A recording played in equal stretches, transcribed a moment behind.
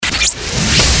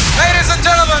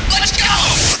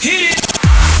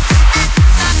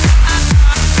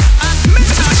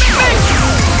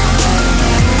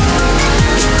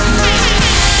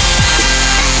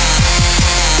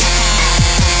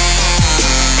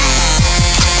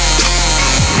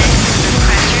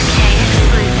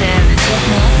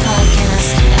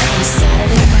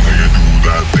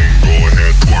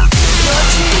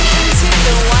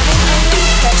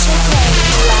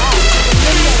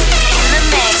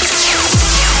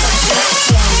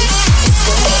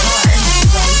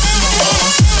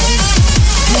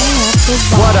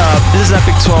What up? This is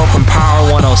Epic 12 from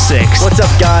Power 106. What's up,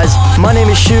 guys? My name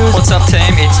is Shoes. What's up,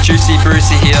 team? It's Juicy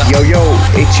Brucey here. Yo,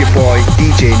 it's your boy,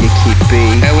 DJ Nicky B.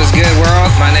 Hey, what's good,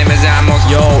 world? My name is Amos.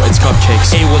 Yo, it's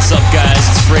Cupcakes. Hey, what's up, guys?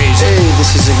 It's Fraser. Hey,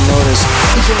 this is Ignotus.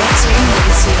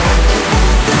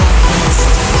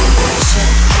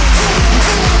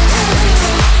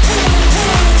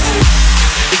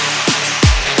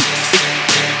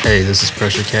 Hey, this is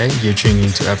Pressure K. You're tuning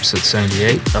into episode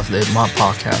 78 of the Hip Hop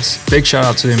Podcast. Big shout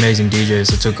out to the amazing DJs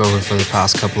that took over for the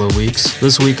past couple of weeks.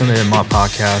 This week on the Hip Hop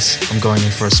Podcast, I'm going in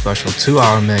for a special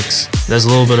 2-hour mix. There's a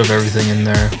little bit of everything in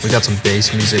there. We got some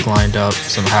bass music lined up,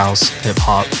 some house, hip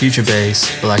hop, future bass,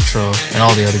 electro, and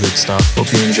all the other good stuff.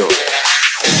 Hope you enjoy.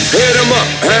 Hit 'em up,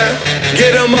 huh?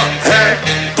 Get 'em up, huh?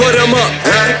 Put 'em up,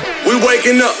 huh? We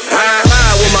waking up, high,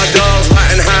 high with my dogs,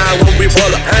 riding high when we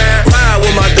pull up, ride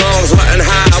with my dogs, riding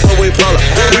high when we pull up,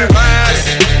 we ride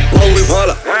when we pull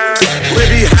up, we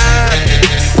be high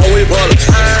when we pull up,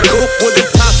 coupe with the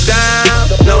top down,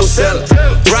 no cellar,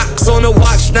 rocks on the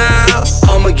watch now,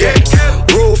 I'ma get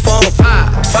roof on fire,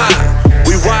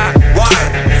 we ride,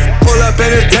 pull up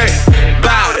in the tank,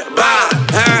 bow,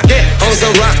 get on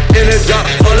some rock in the dark,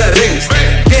 full of things,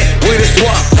 get with the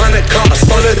swap, 100 cars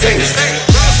full of things.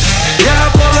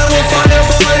 Yeah, ballin' with fire,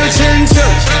 boy, chin chin.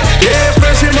 Yeah,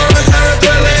 fresh in Montana,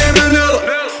 Dwella and Manila.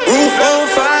 Roof on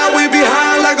fire, we be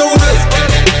high like a willow.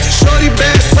 Shorty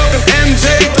bad, talking MJ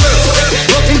Thriller.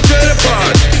 Welcome to the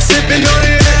party, sippin' on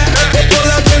it, pull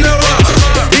up in the rock.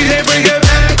 DJ bring it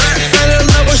back, fell in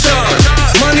love with Sean.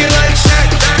 Money like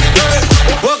Shaq,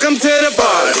 welcome to the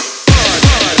party.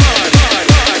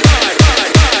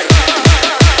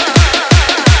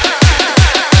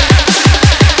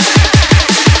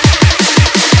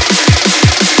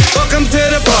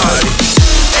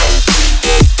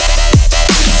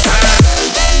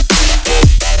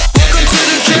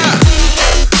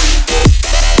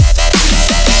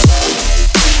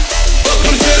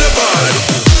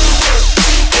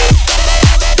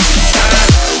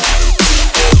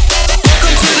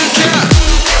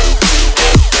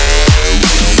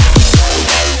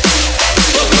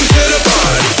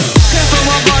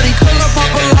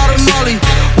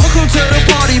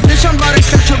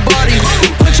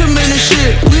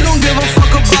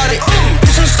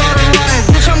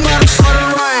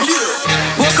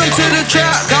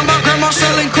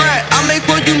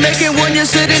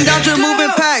 Sitting down, just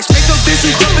moving packs. Make a bitch who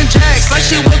jumping jacks like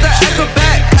she was an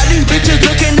acrobat. Got these bitches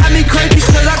looking at me crazy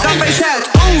cause I got face tats.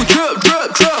 Ooh, drip,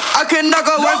 drip, drip. I can knock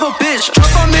a wife a bitch. Drop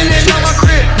a million on my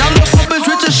crib. Now look up is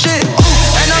rich as shit.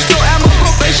 Ooh, and I still am on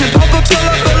probation. Pop a pill,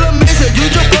 I feel amazing. You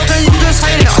just broke and you just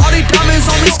hating. All these diamonds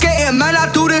on me skating. Man, I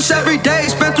do this every day.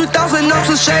 Spend 3,000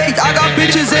 ounces of shades. I got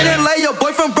bitches in LA. Your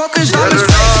boyfriend broke his diamonds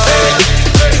fake.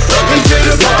 Welcome to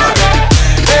the bar.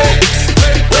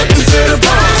 Welcome to the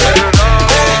bar.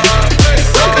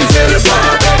 Welcome to the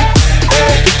party.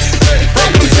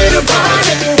 Welcome to the party.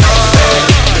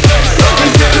 Welcome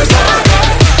to the party. Welcome to the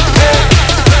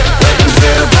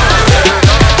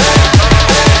party.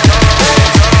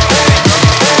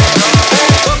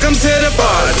 Welcome to the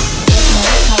party. Welcome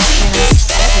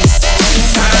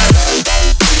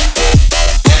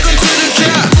to the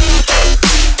trap.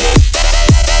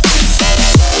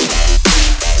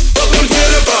 Welcome to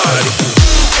the party.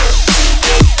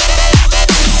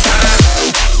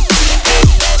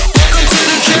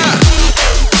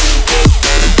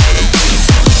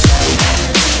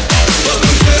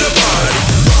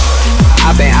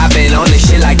 I've been on this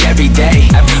shit like every day.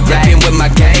 Rapping with my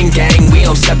gang, we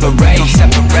don't separate.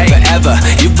 Forever,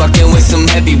 you fucking with some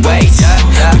heavyweights.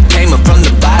 We came up from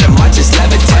the bottom, watch us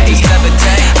levitate.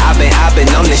 I've been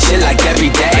on this shit like every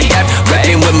day.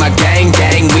 Rapping with my gang,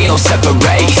 we don't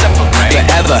separate.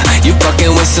 Forever, you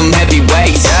fucking with some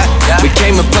heavyweights. We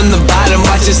came up from the bottom,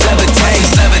 watch us levitate.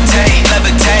 Levitate,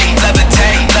 levitate,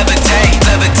 levitate, levitate,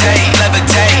 levitate,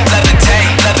 levitate, levitate,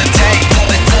 levitate.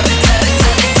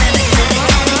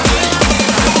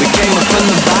 We came up from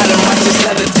the bottom, watch us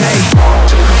levitate.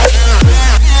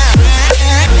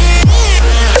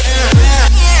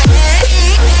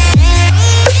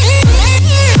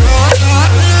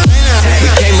 We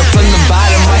came up from the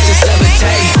bottom, watch us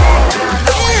levitate.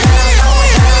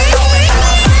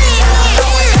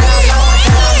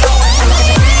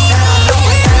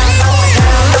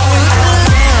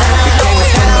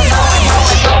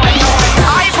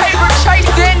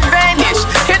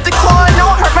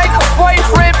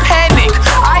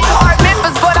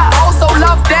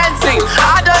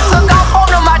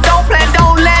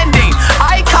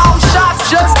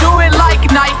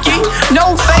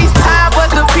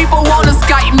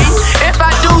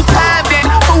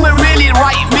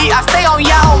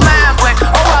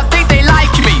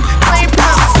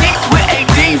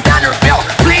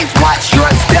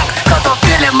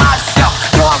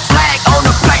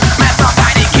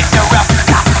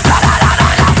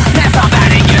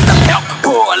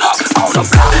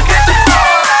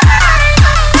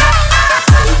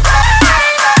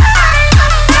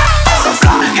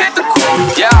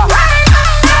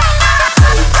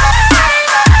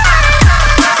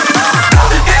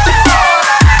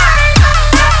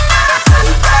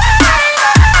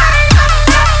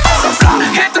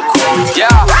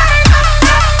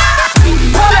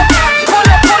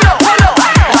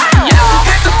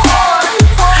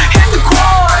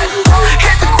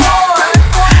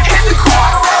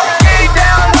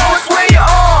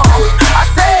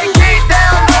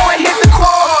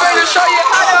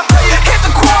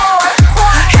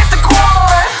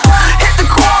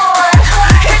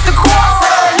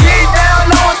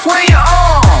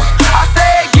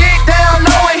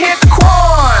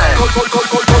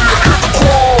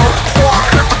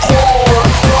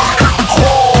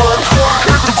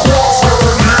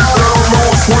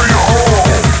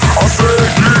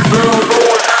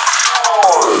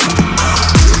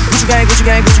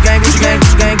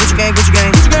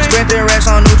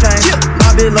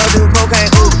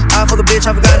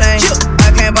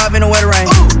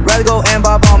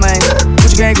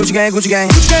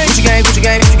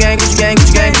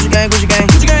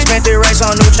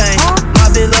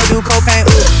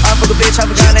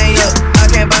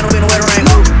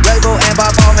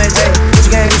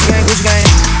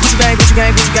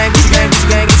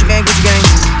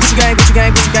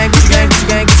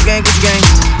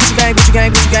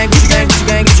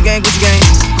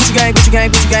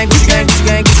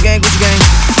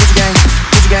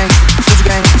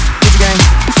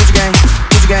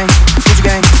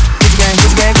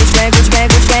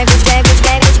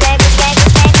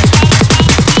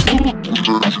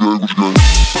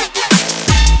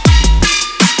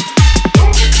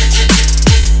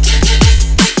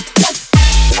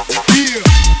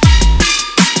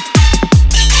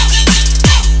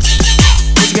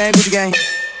 Gucci gang.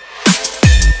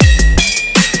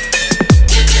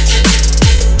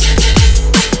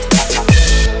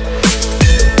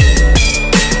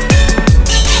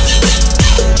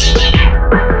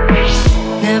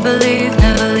 Never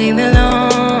leave me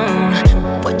alone.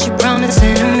 What you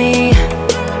promising to me?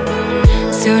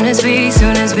 Soon as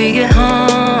we get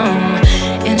home,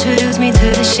 introduce me to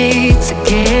the sheets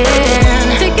again.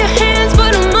 Take your hands,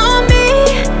 put them on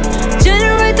me.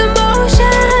 Generate the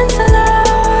motion slow.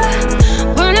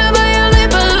 Whenever you lay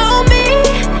below me,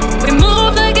 we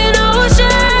move like an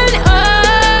ocean. Oh,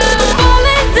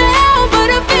 falling down, but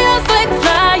it feels like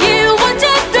flying. What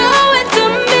you doing to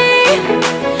me?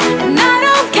 And I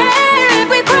don't care if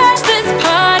we crash this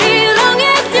party, long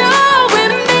as you're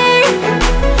with me.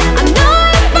 I know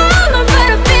I'm falling, but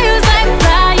it feels like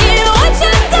flying. What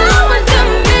you doing to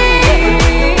me?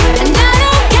 And I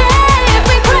don't care if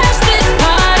we crash this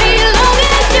party, long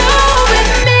as you're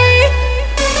with me.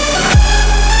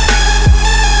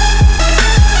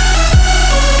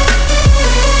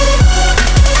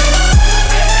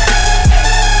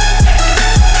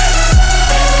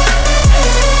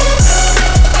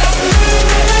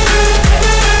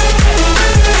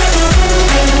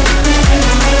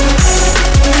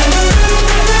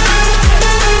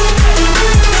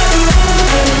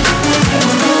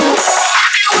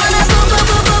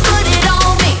 Wanna put it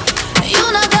on me.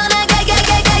 You're not gonna get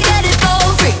it for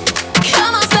free.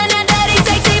 Come on, spend your dirty,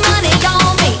 sexy money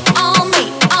on me, on me,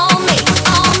 on me,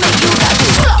 on me. You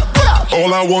got to pull up.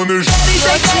 All I want is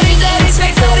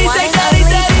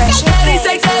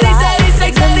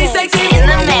In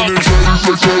the mix.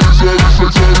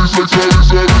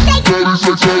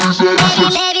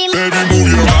 baby, move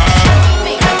your body.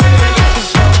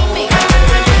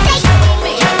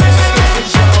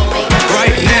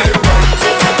 Right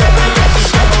now.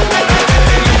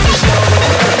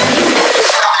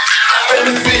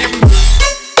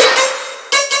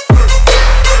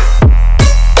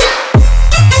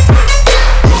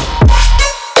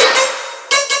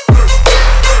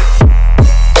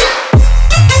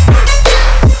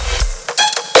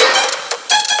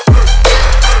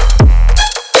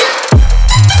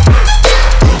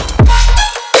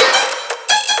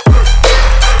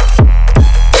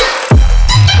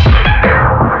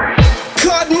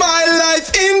 Cut my life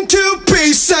into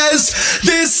pieces.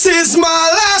 This is my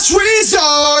last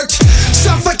resort.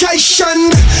 Suffocation,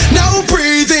 no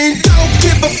breathing. Don't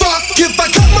give a fuck if I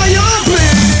cut my own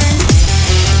bleeding.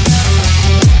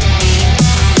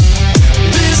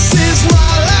 This is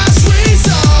my last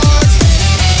resort.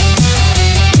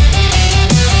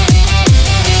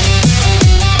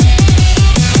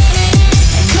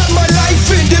 Cut my life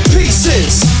into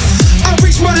pieces. I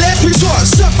reach my last resort.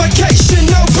 Suffocation,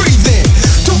 no breathing.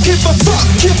 Don't give a fuck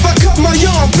if I cut my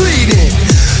arm bleeding.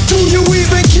 Do you even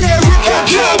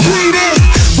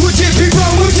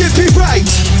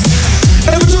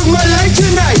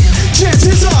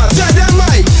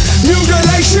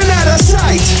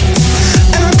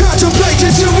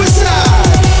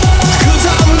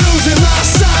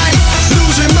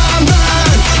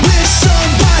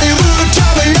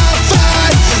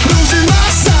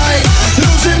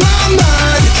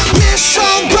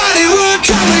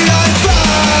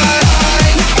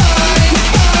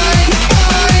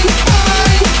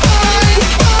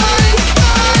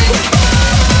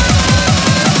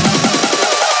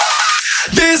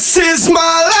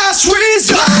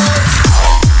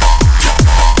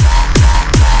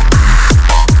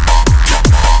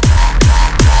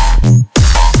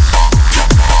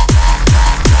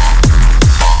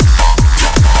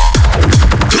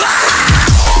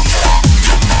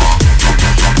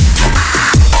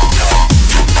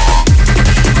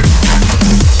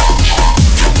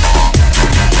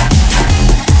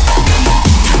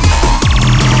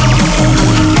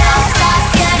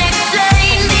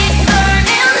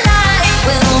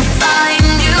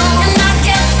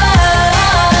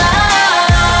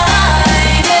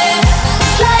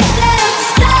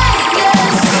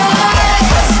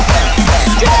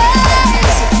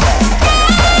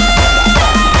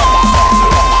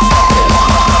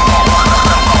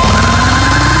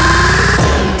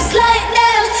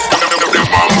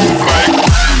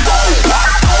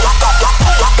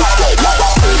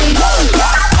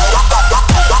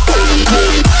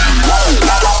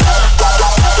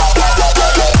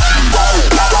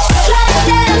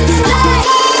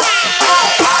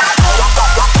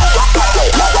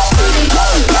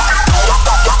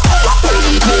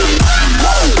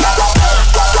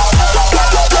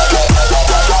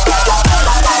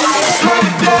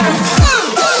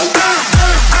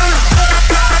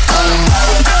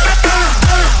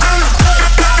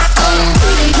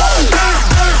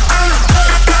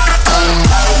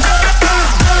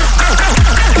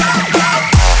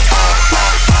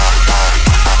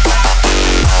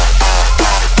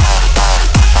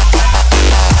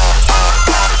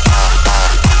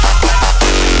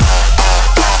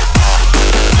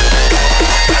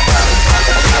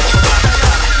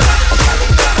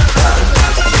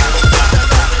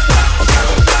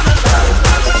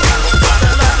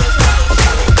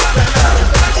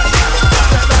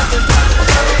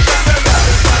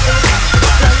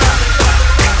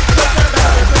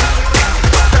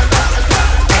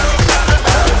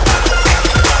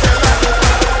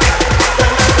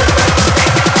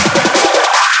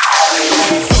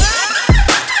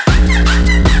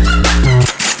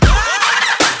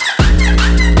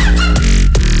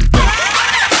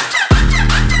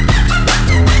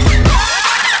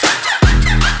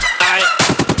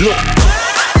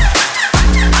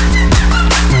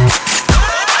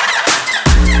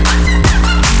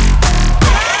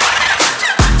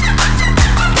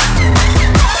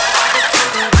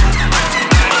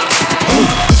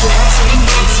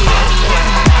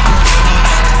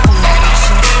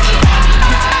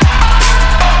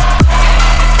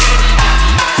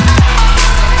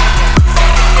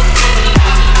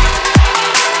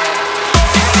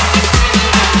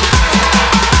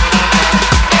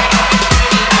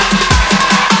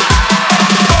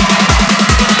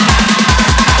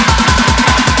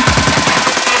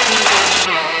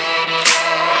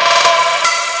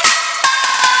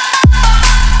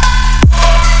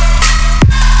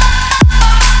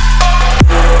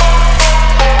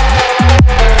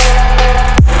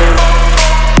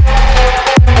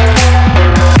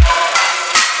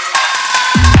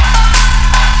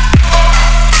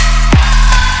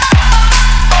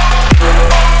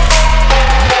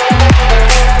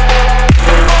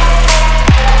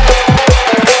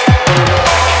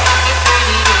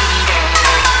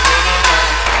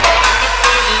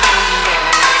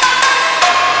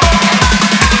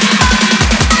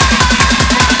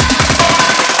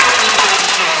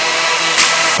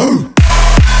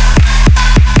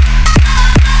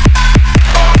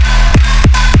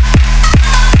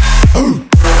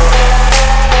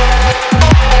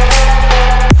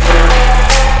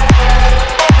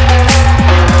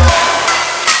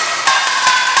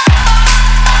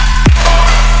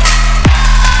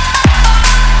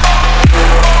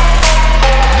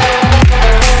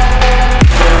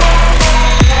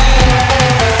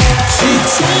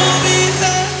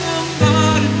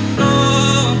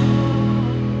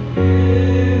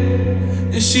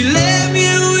came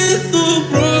here with a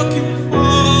broken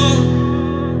heart.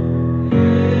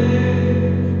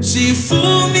 She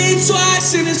fooled me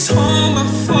twice and it's all my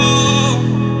fault.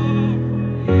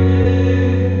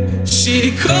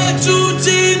 She cut too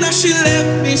deep, now she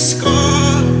left me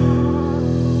scarred.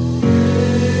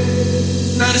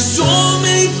 Now there's so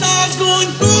many thoughts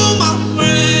going through my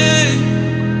brain,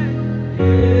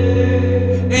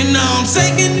 and now I'm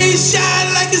taking these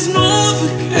shots like it's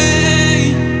Novocaine.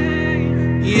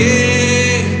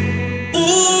 Yeah.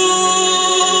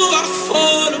 Ooh, I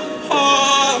fall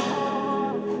apart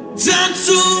down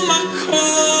to my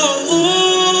core.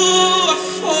 Ooh, I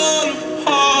fall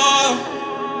apart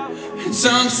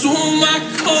down to my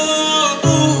core.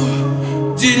 Ooh,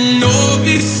 didn't know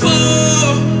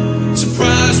before.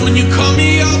 Surprised when you call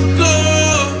me off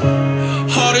guard.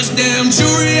 Hardest damn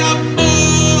jewelry I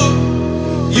bought.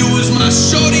 You was my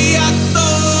shorty, I thought.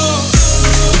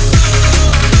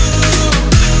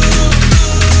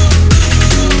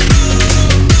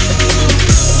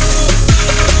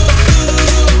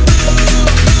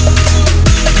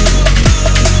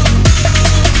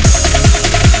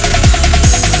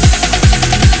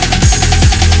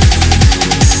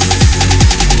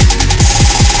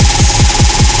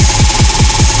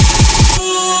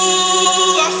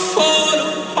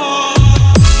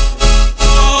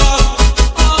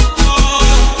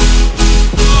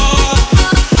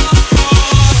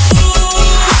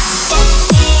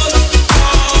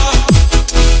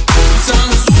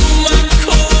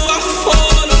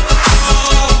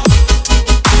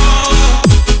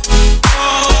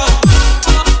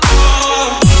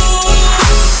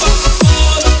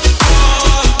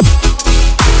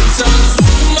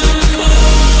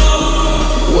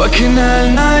 Working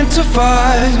at 9 to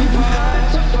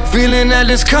 5, feeling that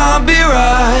this can't be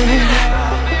right.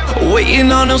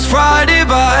 Waiting on those Friday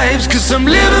vibes, cause I'm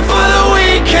living for the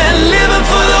weekend, living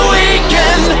for the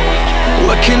weekend.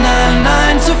 Working at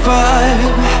 9 to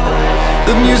 5,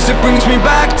 the music brings me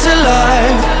back to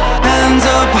life. Hands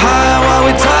up high while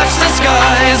we touch the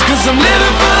skies, cause I'm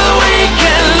living for the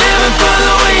weekend, living for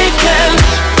the weekend.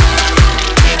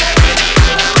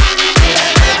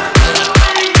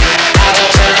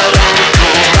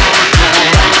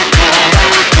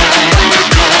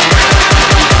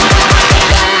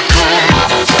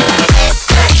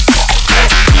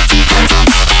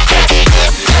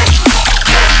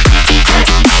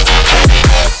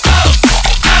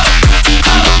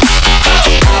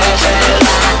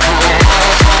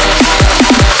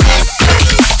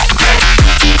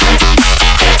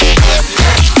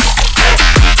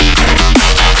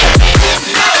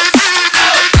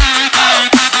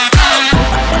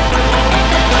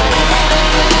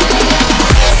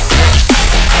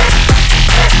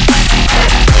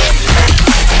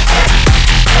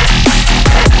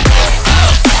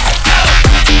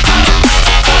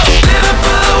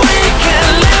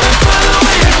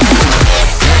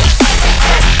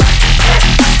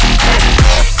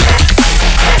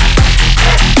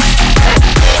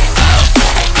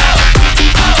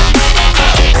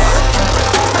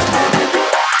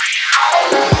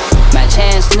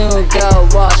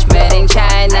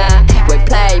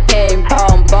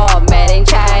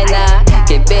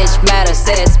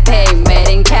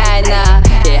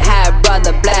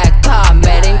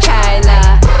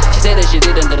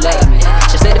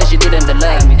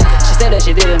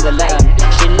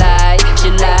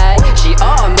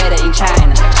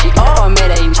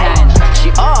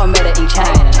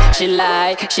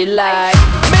 She like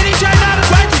Made in China to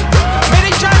 20, made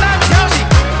in China to Kelsey,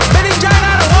 made in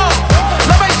China to Wall,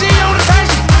 love I see on the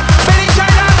taxi, made in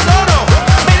China to Dodo,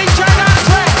 made in China to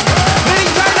Track, made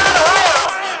in China to Raya,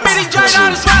 made in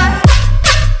China to Swag.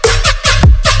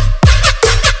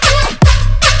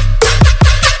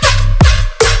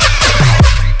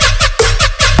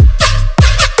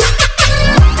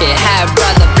 It had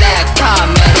brother black car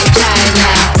made in China.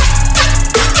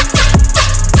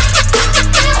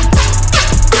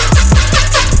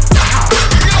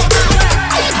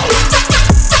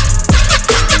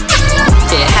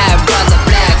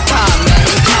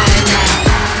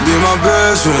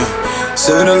 Best friend,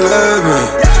 7-Eleven,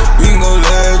 we can go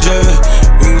legend,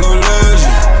 we can go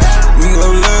legend, we can go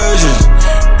legend,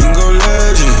 we can go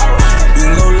legend, we can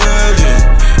go legend,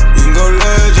 we can go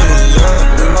legend, yeah,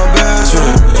 we my best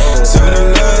friend,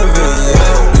 7-Eleven,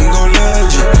 yeah, we can go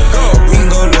legend, we can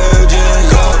go legend,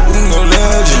 yeah, we can go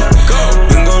legend, we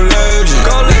can go legend,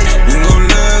 we can go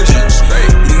legend,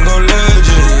 we can go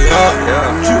legend, yeah,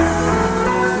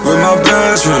 with my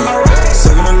best friend,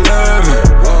 7-Eleven.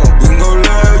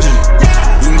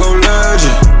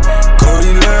 Legend.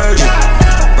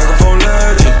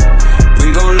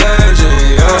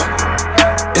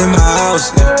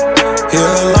 house, yeah. Hear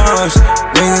alarms,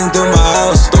 ringing through my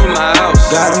house.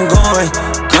 Got them going,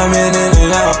 coming in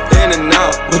and out.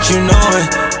 What you knowin',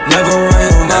 never run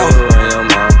your mouth.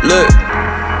 Look,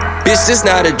 bitch, this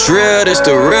not a drill, this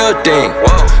the real thing.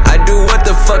 I do what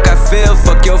the fuck I feel,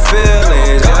 fuck your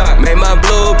feelings. Made my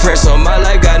blueprints on my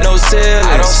life, got no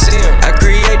ceilings. I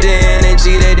create the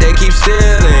energy that they keep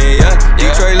stealing, yeah.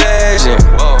 Detroit legend,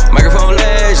 microphone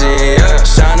legend, yeah.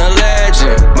 Shine a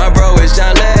legend, my bro is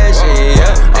John Legend,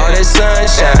 yeah. All this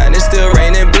sunshine, it's still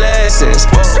raining blessings.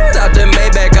 Straight out the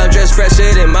Maybach, I'm dressed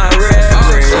fresher than my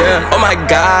reverend, yeah. Oh my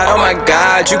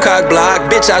God, you cock block.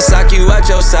 Bitch, I sock you out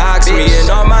your socks. Me and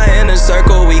all my inner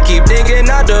circle, we keep thinking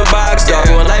out the box, dog.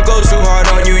 When life goes too hard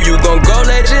on you, you gon' go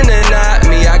legend and not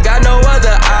me. I got no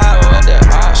other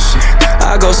option.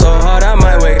 I go so hard, I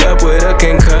might wake up with a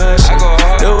concussion.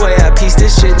 The way I piece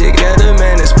this shit together,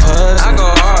 man, it's puzzling.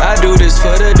 I do this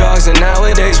for the dogs, and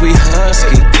nowadays we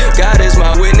husky. God is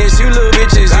my witness, you little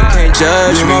bitches, you can't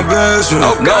judge me. My best friend,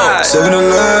 oh God,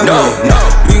 7-Eleven, no.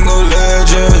 We can go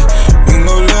legend, we can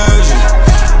go legend,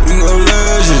 we can go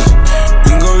legend,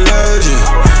 we can go legend,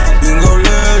 we can go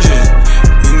legend,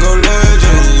 we can go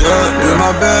legend, yeah. You're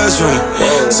my best friend,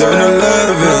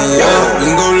 7-Eleven, yeah.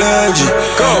 We can go legend,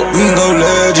 we can go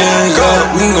legend,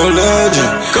 yeah. We can go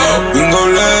legend, we can go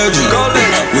legend,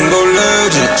 we can go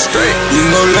legend, straight, we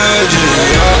can go legend,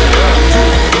 yeah.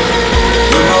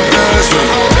 You're my best friend,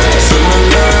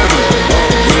 7-Eleven.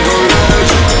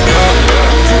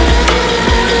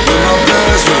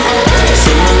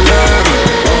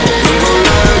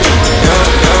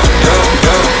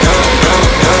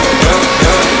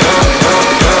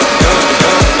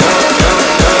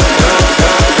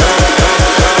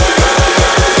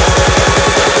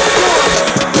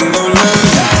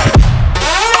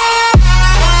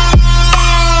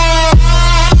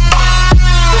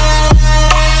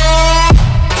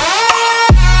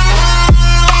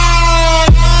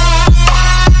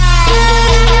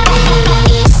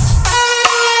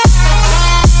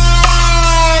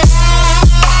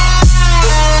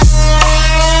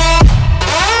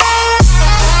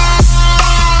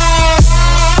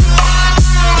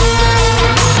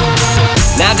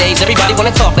 Everybody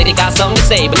wanna talk like they got something to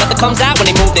say, but nothing comes out when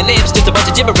they move their lips. Just a bunch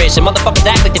of gibberish, and motherfuckers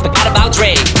act like they forgot about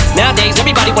Dre. Nowadays,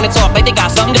 everybody wanna talk like they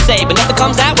got something to say, but nothing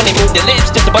comes out when they move their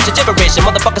lips. Just a bunch of gibberish, and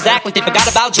motherfuckers act like they forgot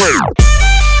about Dre.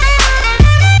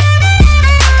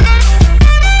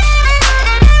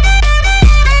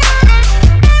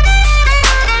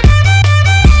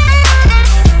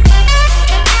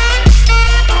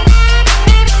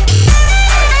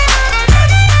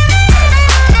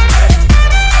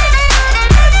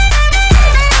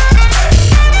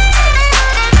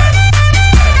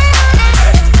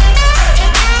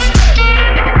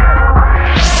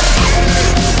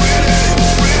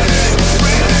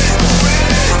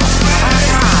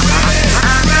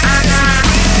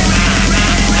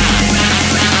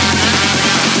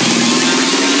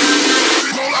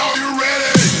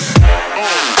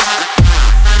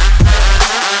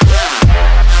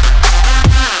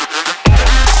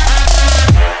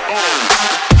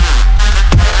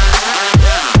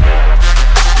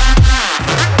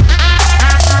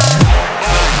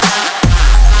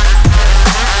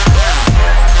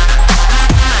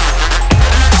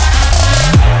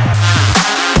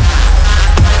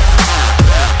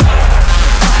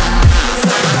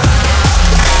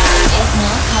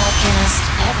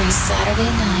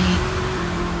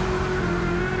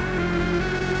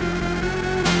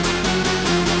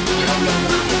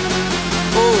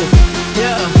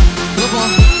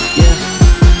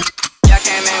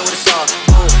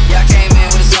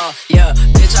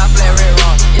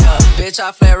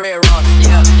 I flare red raw,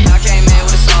 yeah. I came in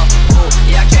with a song, ooh,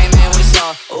 yeah, I came in with a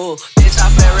song, ooh. Bitch, I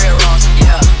flare red raw,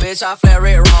 yeah. Bitch, I flare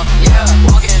red raw, yeah.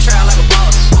 Walking in trap like a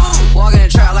boss, walking in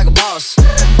trap like a boss,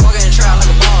 walking in trap like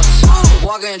a boss,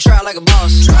 walking in trap like a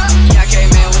boss. Yeah, I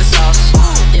came in with a sauce,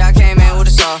 yeah, I came in with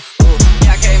a sauce, ooh.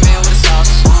 Yeah, I came in with a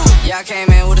sauce, yeah, I came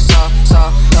in with a sauce,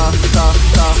 yeah,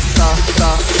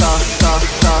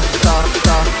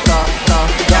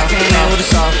 I came in with a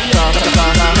sauce,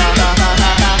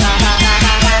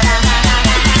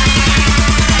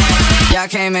 yeah, I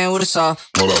came in with a saw.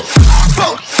 Hold up.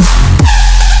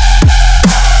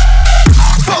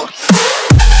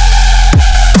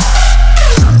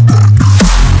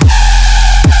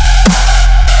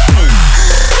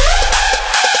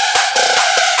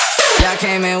 Yeah, I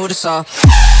came in with a saw.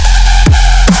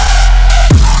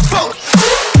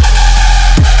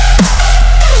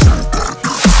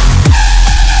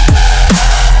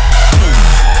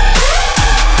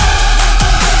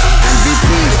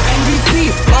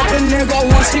 MVP, up in there, got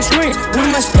 1-6 ring.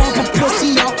 We must stomp a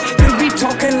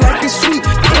like it's sweet.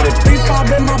 Put a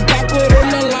 3-5 in my back, but it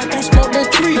look like I smoked a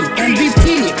tree.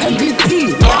 MVP,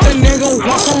 MVP, like a nigga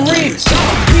want some rings.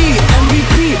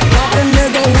 MVP, like a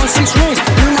nigga want 6 rings.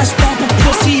 We might stop a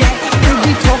pussy out, we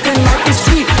be talking like it's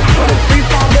sweet. Put a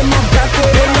 3-5 in my back,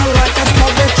 but it look like I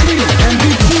smoked a tree.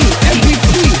 MVP,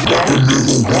 MVP, like a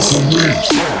nigga want some rings.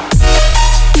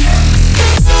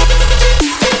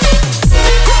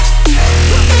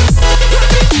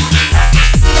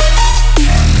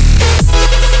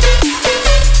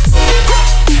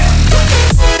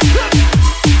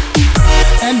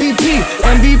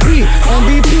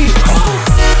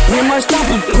 Stop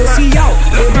him, pussy out,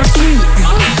 baby sweet.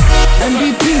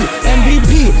 MVP,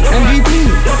 MVP, MVP.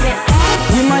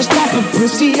 We might stop him,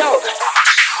 pussy out.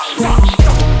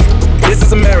 This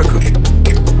is America.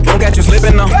 Don't catch you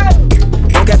slipping now.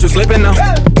 Don't catch you slipping now.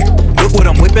 Look what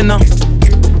I'm whipping now.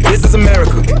 This is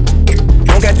America.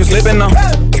 Don't catch you slipping now.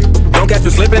 Don't catch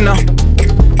you slipping now.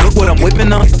 Look what I'm whipping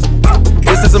now.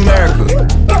 This is America.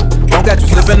 Don't catch you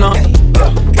slipping now.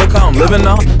 Look how I'm living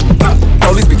now.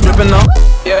 Police be tripping now.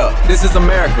 Yeah, this is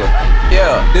America.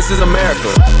 Yeah, this is America.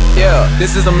 Yeah,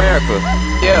 this is America.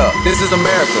 Yeah, this is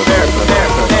America. America,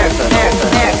 America, America, America,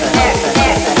 America,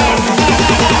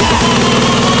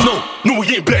 America. No,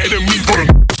 he ain't better than me, but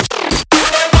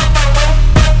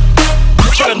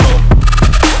try to know.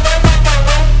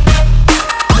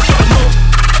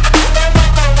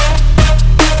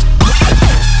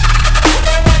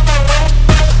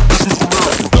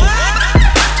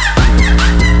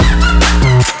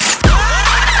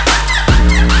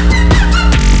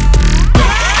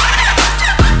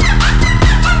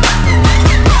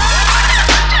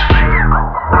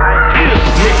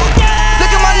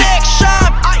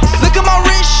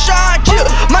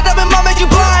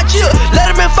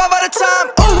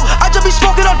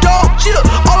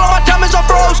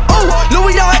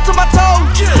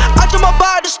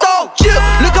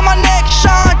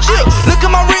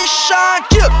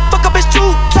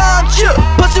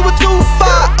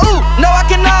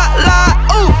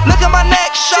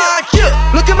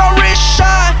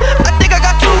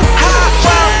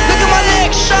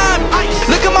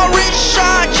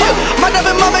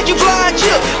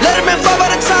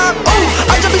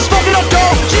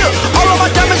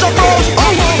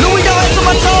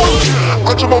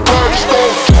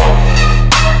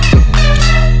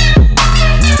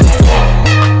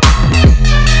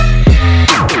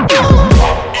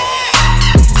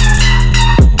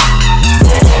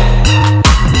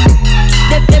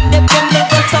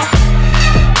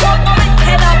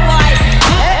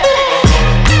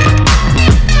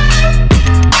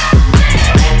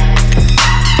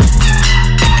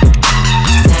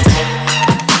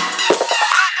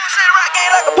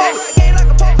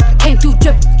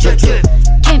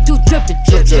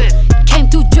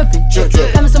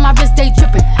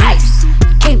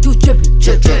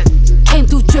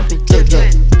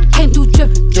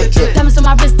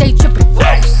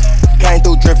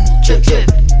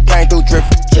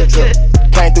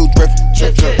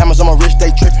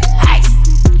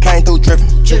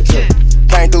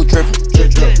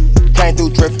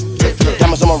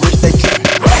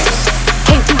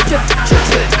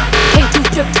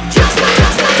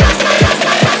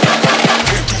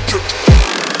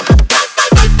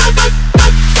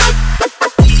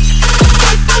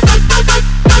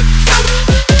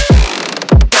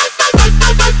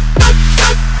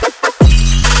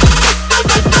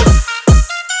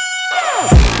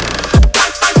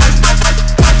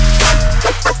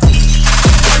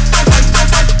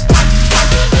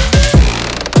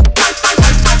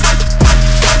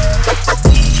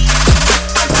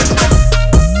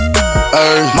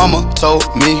 Told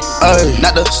me,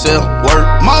 not to sell word.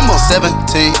 Mama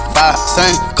 17, 5,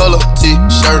 same color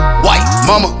t-shirt, white.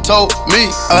 Mama told me,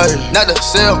 not to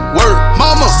sell word.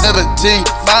 Mama 17,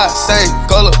 5, same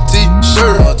color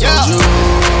t-shirt. Mama told you.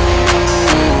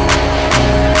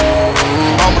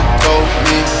 Mama told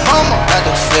me, mama not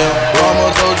to sell. Mama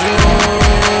told you.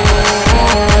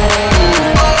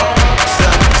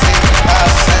 17,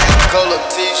 5, same color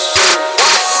t-shirt.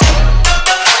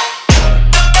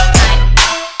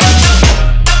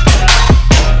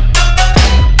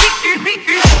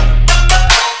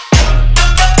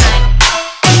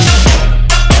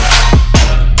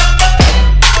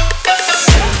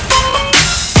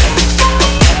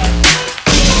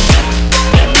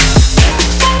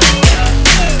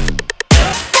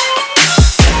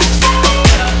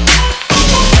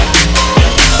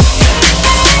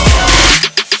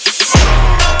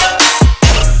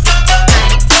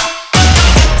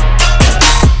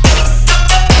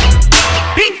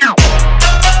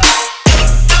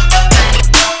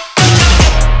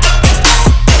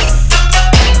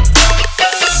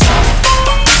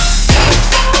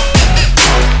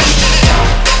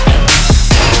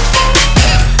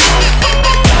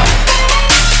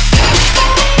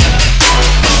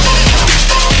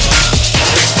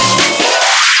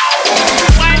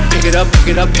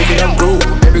 pick it up, rude.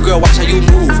 Baby girl, watch how you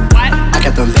move. I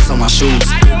got the licks on my shoes.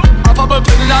 I pop up,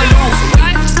 put it, I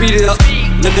lose. Speed it up,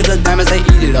 look at the diamonds, they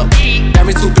eat it up. Got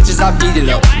me 2 bitches, I beat it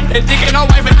up. They thinking I'm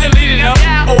wife and delete it up.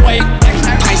 Oh wait,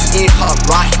 ice in her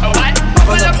rocket. My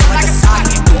brother pull like a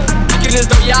socket. Get this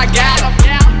door, yeah, I got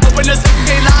it. Open this,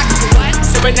 can't lock it.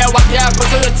 Sippin' that walk, yeah, go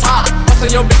to the top. Bustin'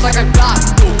 your bitch like a Glock.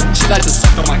 She like to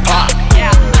suck on my cock.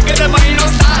 I get the money, don't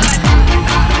stop.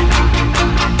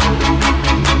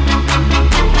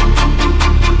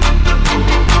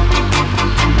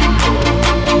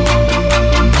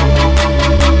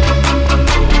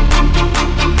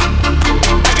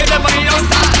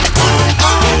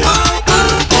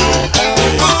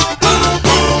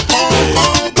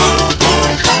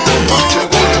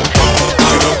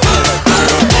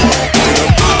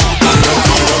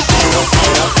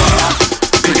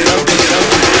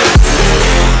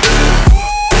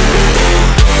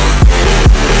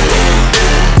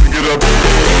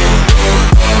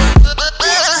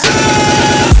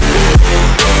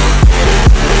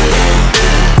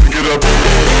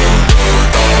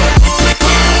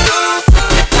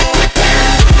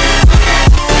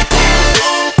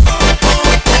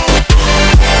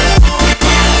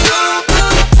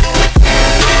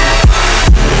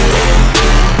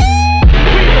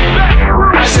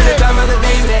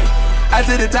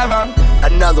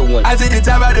 Another one. I see the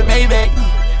top of the Maybach.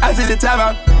 I see the top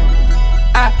of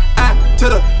I to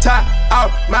the top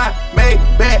of my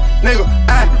Maybach, nigga.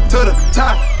 I to the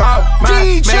top of my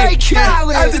DJ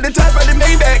Khaled. I see the top of the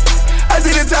Maybach. I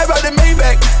see the top of the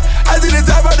Maybach. I see the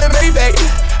top of the Maybach.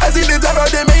 I see the top of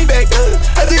the Maybach.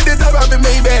 I see the top of the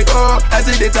Maybach. Oh, I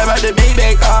see the top of the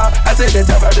Maybach. Oh, I see the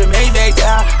top of the Maybach.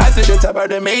 Yeah, I see the top of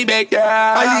the Maybach.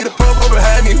 Yeah, I need a pump over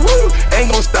behind me. Woo,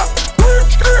 ain't gon' stop.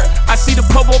 I see the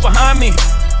popo behind me,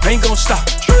 ain't gon' stop.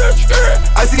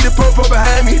 I see the popo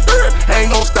behind me,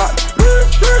 ain't gon' stop.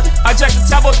 I jack the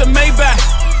top off the Maybach,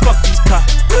 fuck these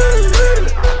cops.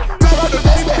 Top of the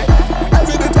Maybach, I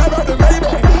see the top of the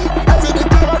Maybach. I see the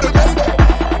top of the Maybach.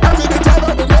 I see the top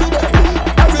of the Maybach.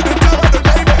 I see the top of the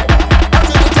Maybach. I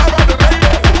see the top of the Maybach. I see the top of the Maybach.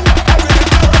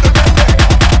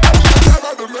 I see the top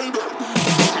of the Maybach.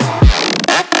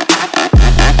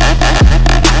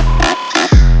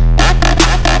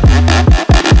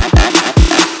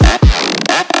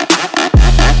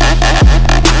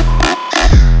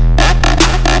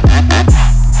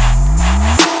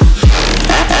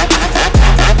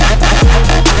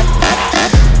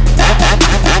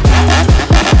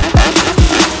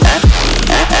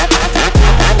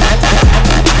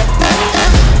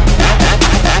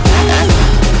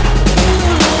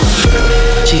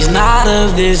 Not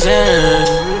of this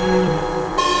earth,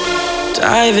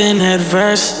 diving head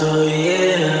first, oh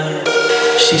yeah.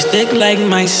 She's thick like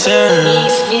my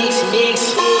surf.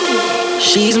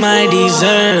 She's my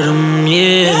dessert,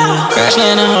 yeah. Crash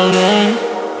land in her room,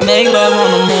 make love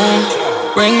on the moon,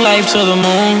 bring life to the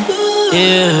moon,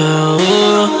 yeah.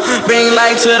 Ooh. Bring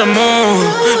light to the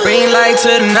moon, bring light to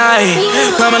the night,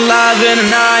 come alive in the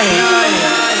night.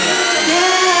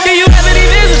 Do you have any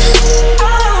visitors?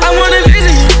 I wanna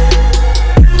visit you.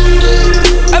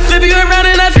 I flip you around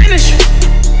and I finish you.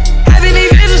 Have any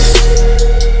visitors?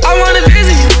 I wanna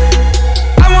visit you.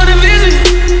 I wanna visit you.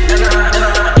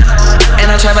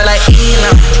 And I travel like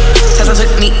Elon. Tesla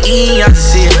took me eons to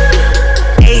see it.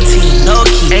 18, no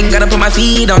key. Ain't gotta put my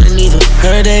feet on it neither.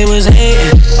 Heard they was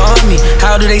hating on me.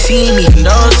 How do they see me from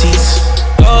those seats?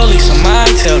 Goalies on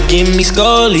my tail, give me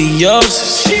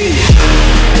scoliosis.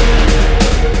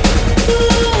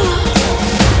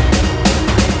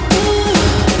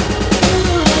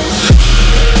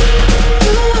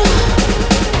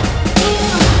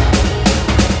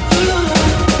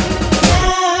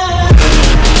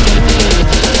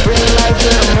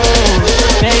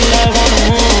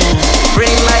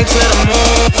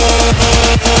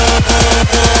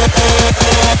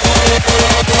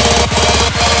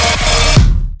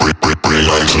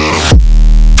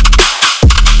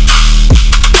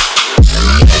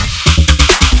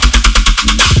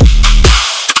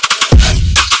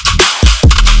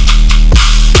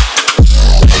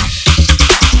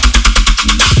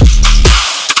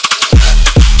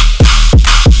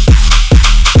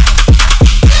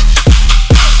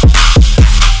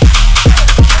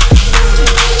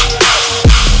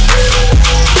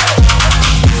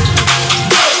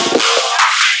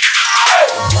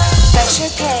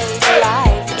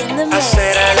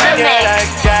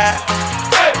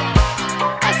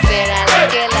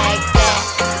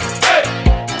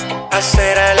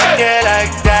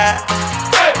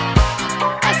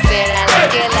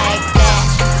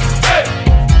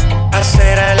 I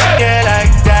said I like it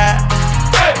like that.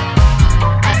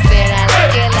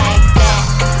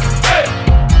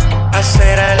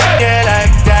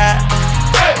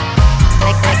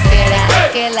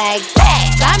 like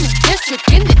that. Diamond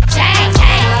district in the chain.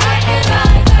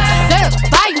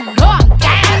 Certified, you know I'm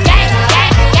gang, gang,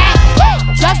 gang, gang.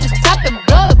 Drop the top and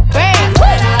blow the brand.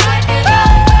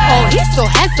 Oh, he's so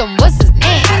handsome, what's his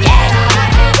name?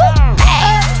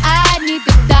 I need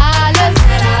the dollars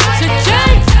to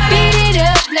change, beat it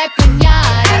up like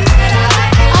pinata.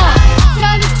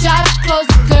 Tell the job to close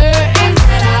the curtains.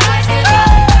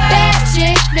 That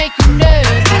chick make you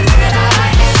nervous.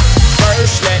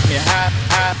 First let me hop,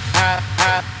 hop, hop,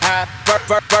 hop,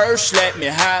 hop. First let me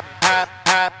hop, hop,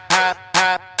 hop, hop,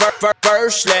 hop.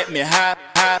 First let me hop,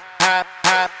 hop, hop,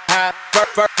 hop, hop.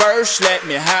 First let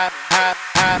me hop, hop,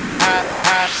 hop, hop,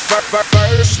 hop.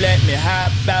 First let me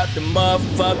hop out the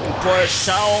motherfucking Porsche.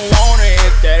 I don't wanna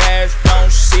hit that ass,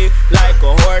 don't sit like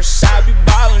a horse. I be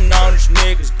ballin' on these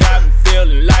niggas, got me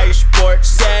feeling like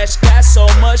sports. His ass got so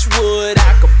much wood,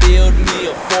 I could build me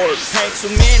a fort. Ain't too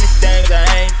many things I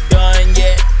ain't done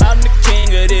yet. I'm the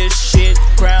king of this shit,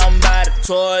 crowned by the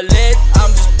toilet.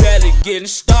 I'm just barely getting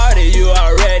started, you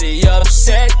already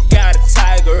upset. Got a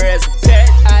tiger as a pet,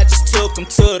 I just took him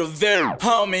to the very.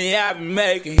 Homie, I been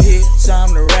making hits,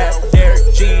 I'm the rap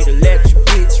Derek G to let your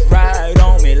bitch ride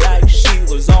on me like she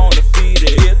was on the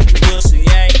feeder. If the pussy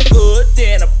ain't good,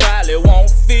 then I probably won't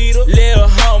feed her. Little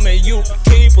homie, you can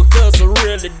keep her, cause I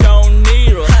really don't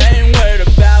need her. I ain't worried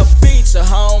about feature,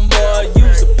 homeboy,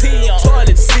 use a pee on.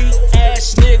 Toilet seat,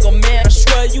 ass nigga, man, I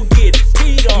swear you get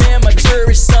peed on. Man, my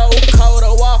jury's so cold,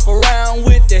 I walk around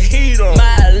with the heat on.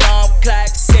 My alarm clock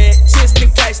set, just in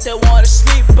case they wanna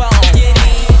sleep on.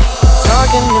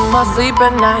 Talking in my sleep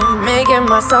at night, making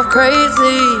myself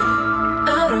crazy.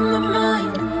 Out of my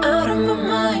mind, out of my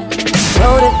mind.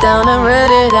 Wrote it down and read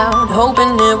it out,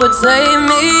 hoping it would save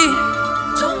me.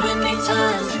 Too many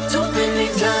times, too many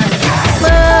times.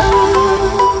 But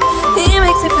he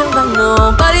makes me feel like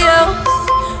nobody else,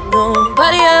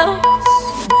 nobody else.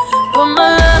 But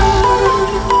my love,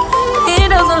 he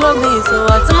doesn't love me, so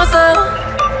I tell myself.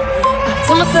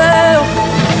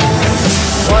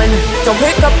 One, don't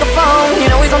pick up the phone, you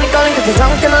know he's only calling cause he's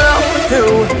drunk and alone.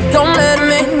 Two, don't let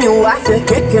him in, you have to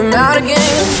kick him out again.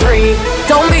 Three,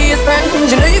 don't be his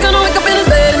friend, you know you're gonna wake up in his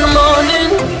bed in the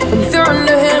morning. And if you're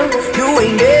under him, you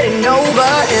ain't getting over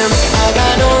him. I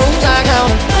got no rules, I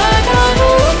count him. I got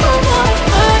no rules,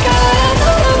 I got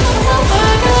no rules,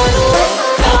 I got no rules.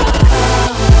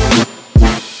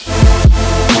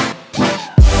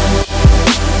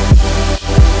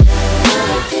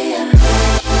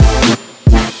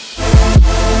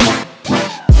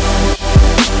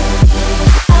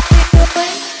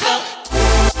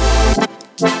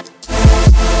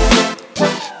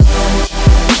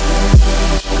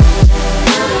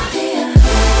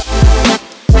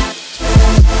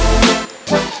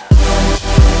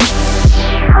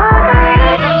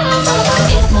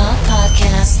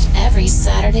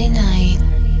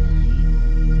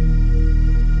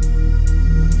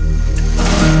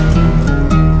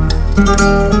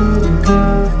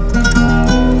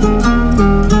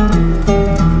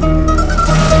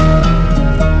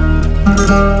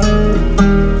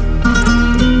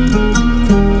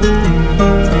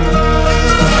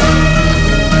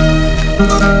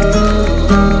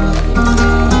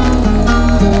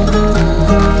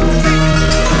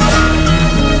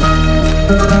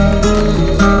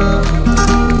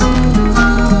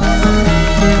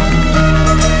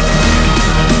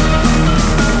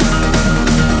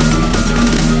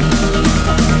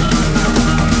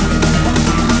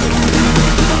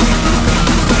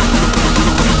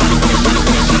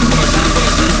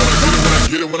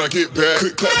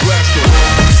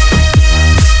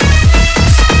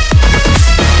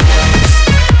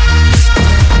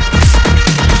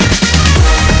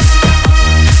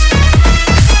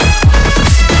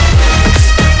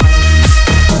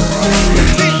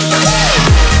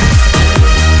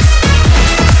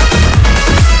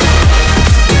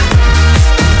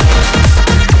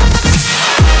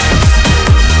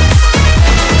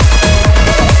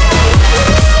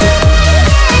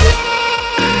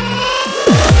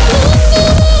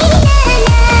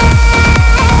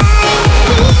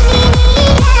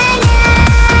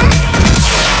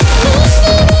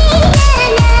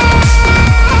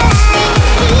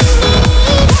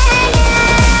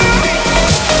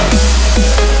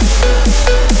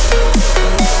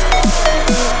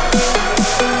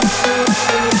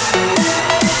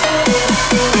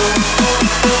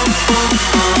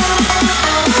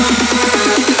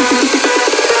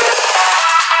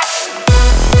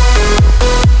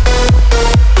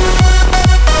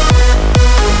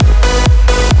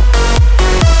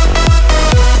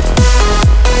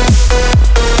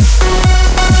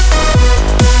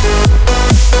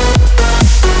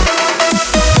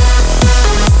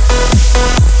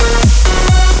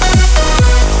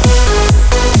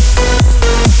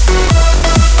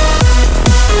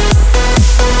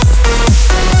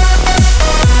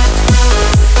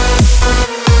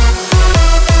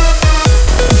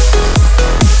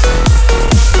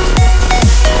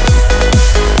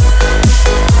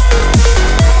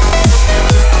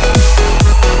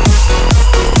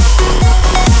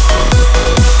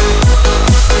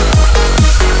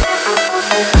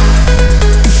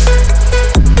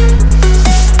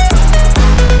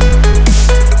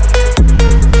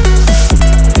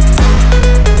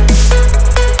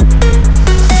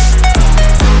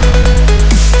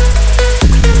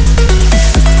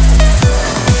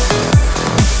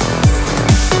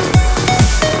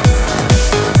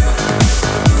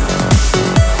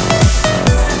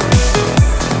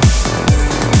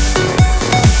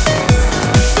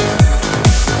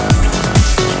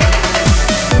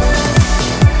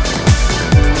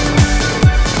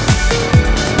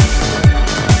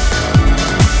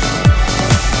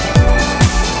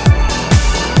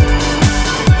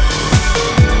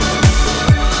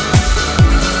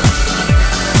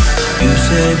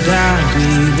 said that we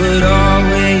would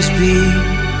always be.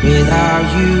 Without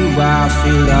you, I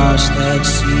feel lost at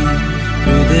sea.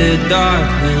 Through the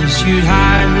darkness, you'd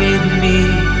hide with me.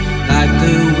 Like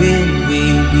the wind,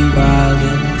 we'd be wild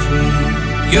and free.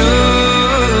 You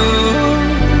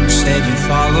said you'd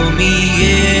follow me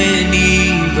anywhere.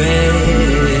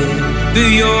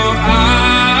 Through your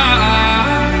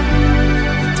eyes,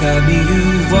 you tell me you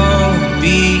won't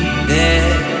be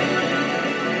there.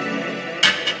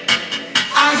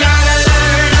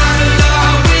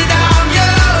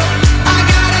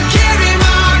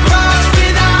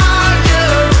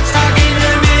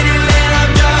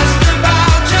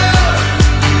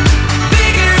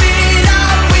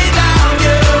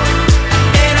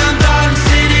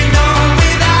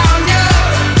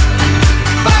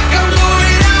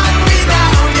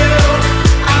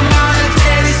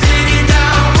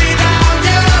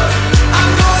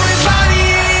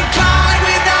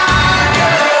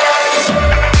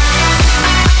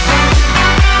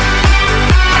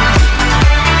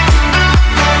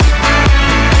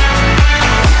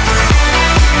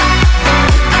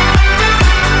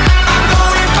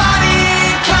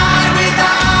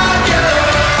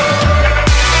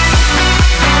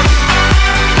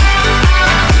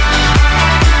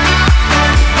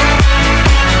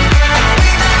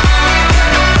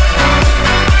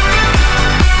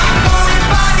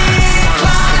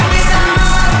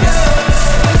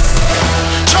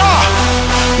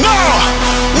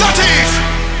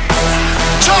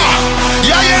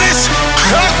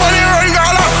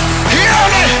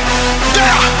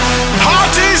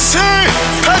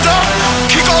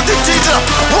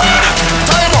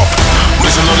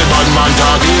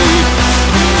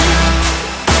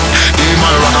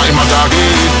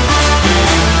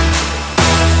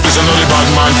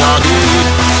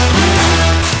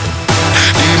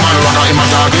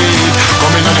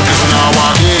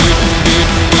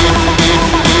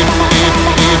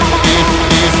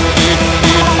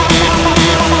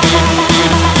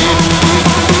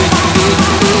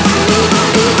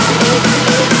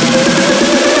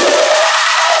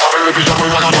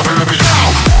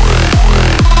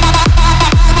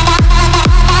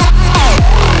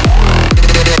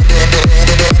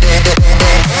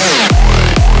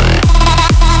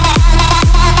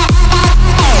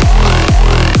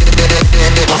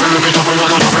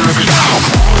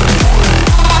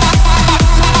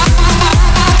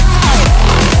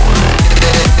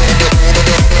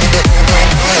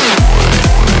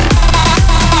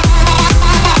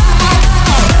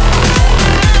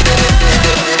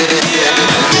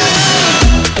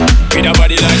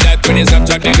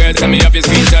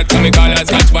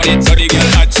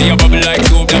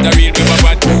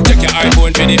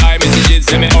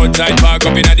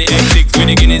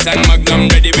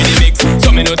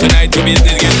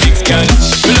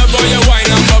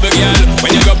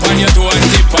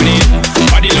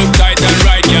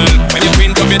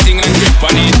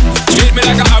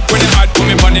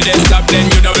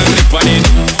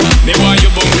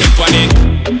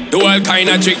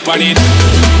 Trick on it,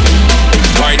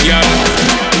 fine girl.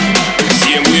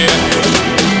 Same way,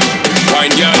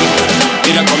 fine girl.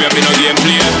 Did I come here for no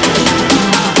gameplay?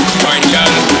 Fine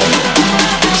girl,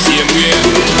 same way,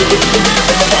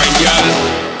 fine girl.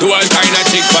 Do all kind of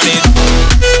trick on it.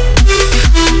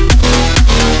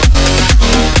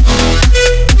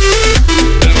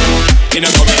 Did I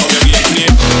come here for no gameplay?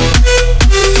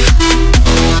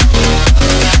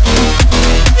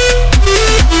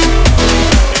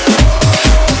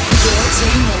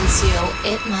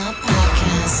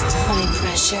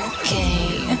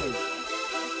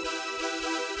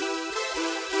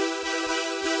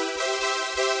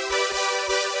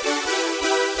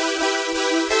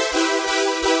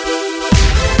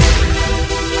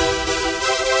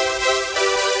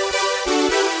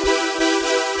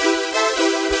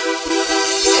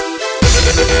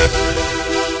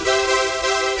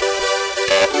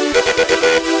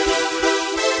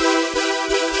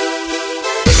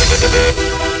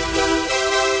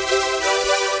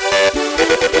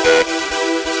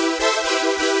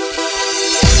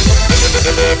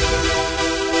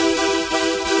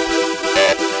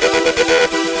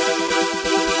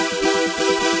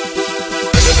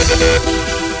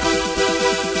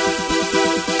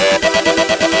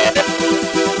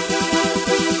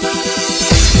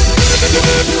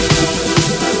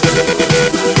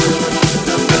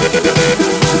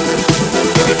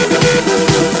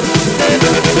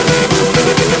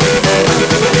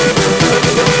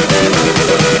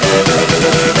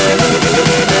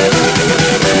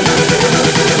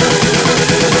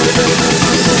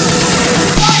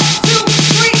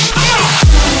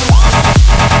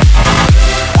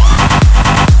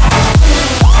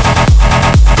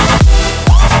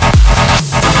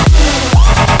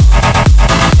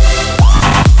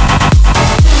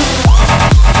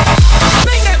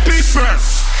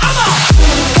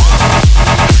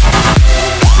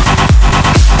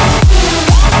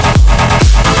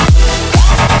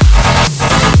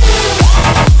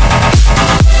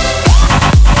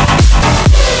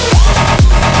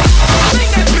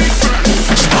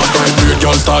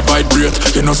 girl, start vibrate.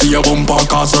 You know see a bumper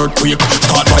cause earthquake.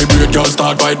 Start vibrate, girl,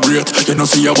 start vibrate. You know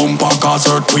see a bumper cause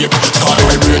earthquake. Start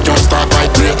vibrate, girl, start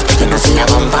vibrate. You know see a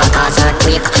bumper cause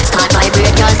earthquake. Start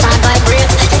vibrate, girl, start vibrate.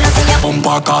 You know see a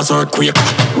bumper cause earthquake.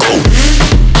 Go.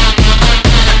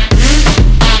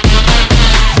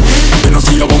 You know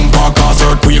see a bumper cause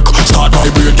earthquake. Start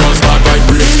vibrate, girl, start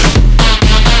vibrate.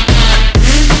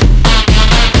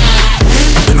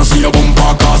 You know see a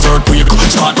bumper cause earthquake.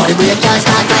 Start vibrate, girl,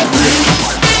 start vibrate.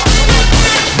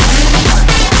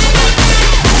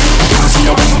 You know see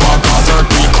a bumper cause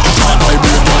earthquake. Start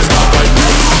vibrate, girl, start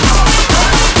vibrate.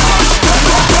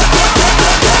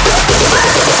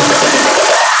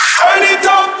 Turn it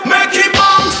up, make it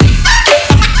bounce.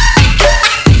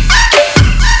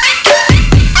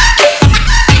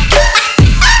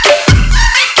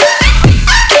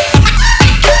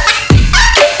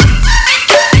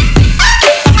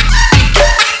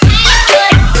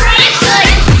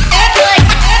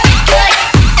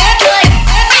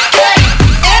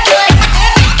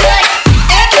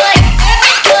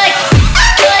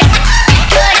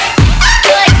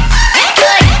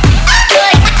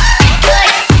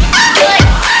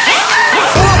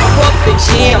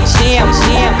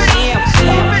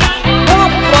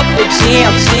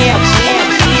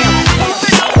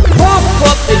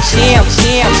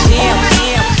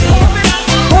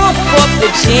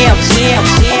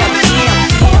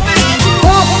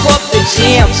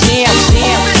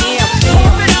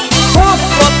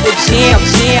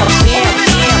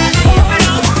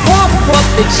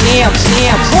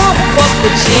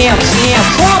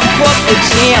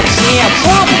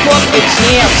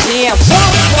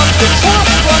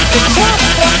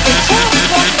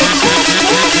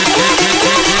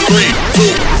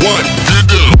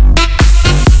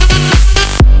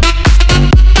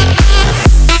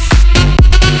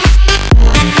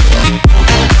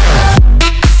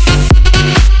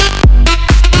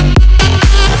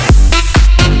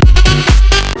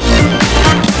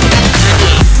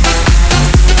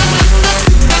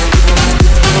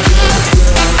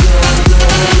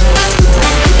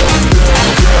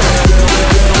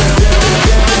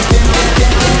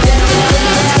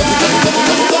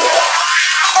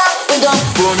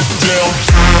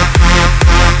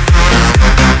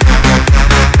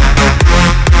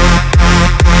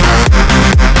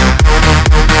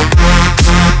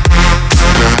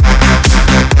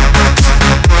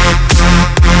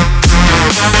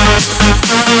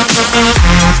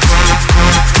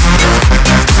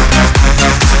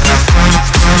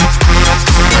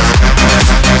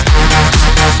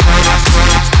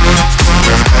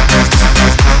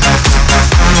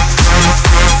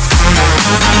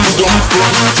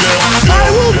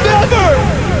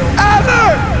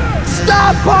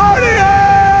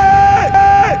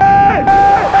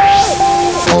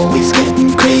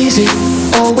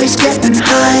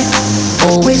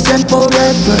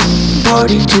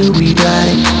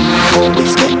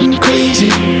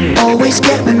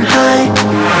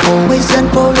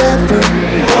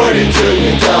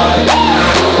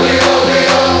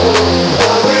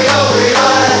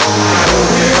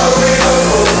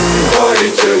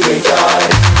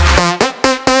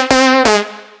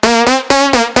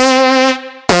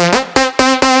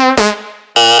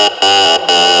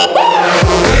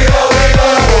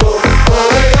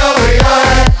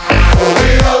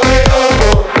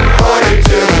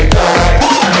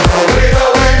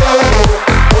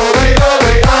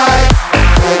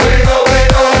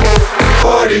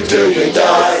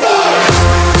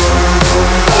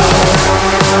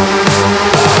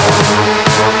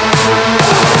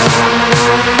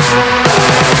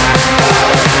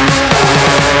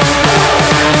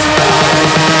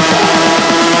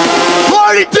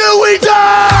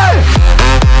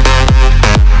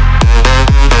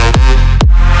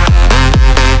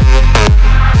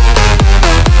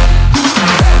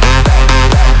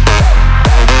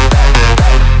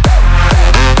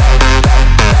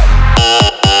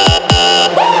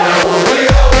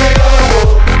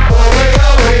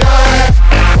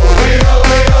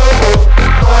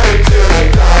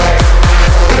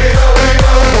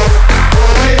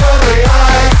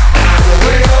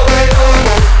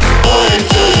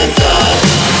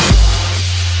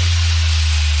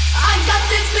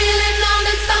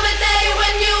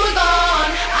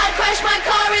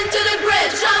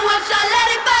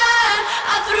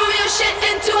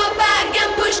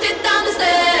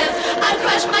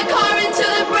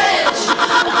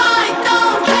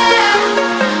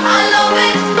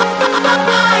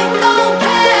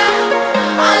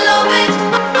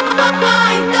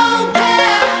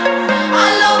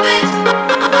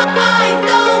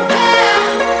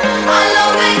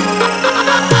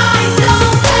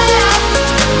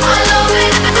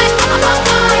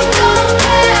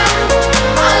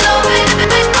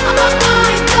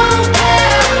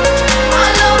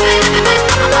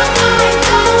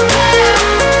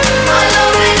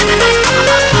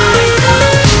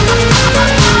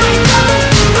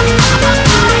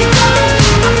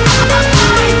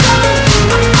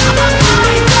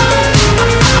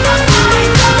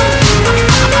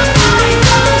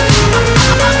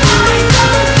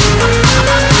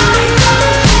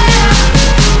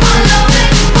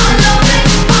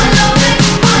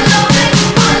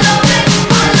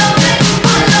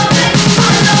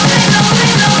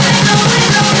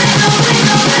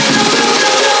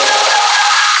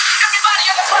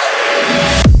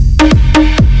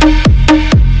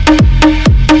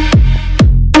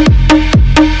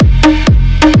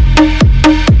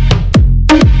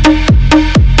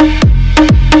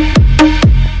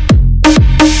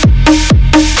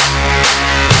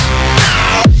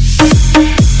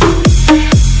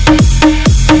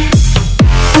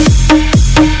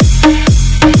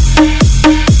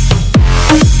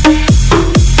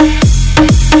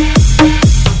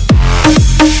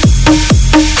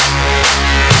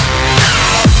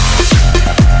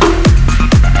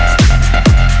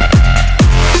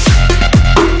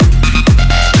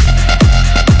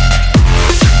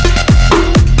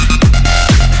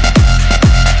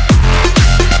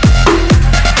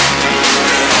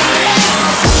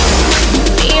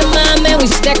 we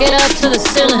stack it up to the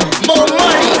ceiling. More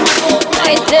money.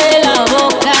 Cállate la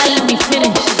boca, let me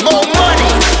finish. More money.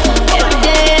 Every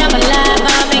day I'm alive,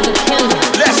 I make a killing.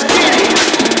 Let's get it.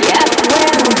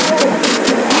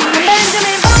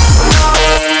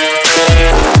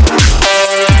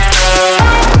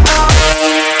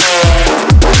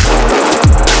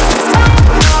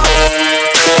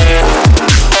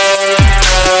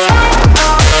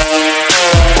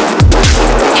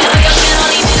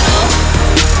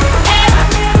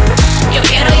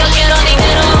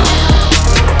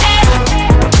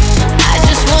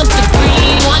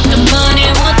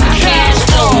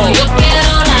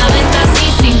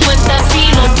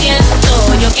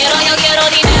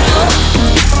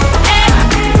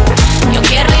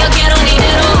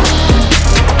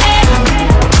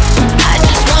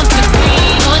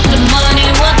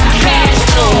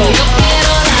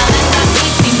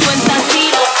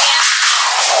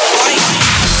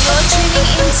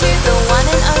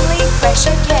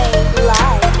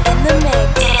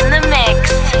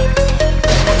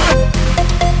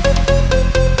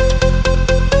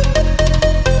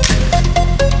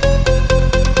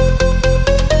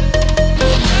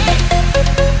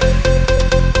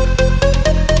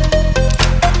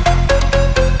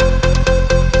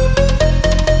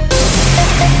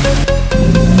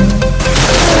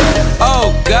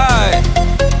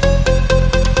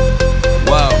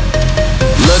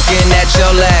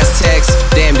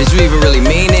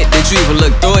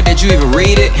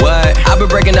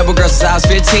 Yes, I was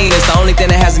 15, it's the only thing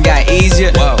that hasn't got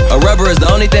easier. Whoa. A rubber is the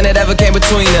only thing that ever came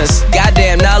between us.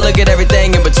 Goddamn, now look at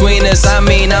everything in between us. I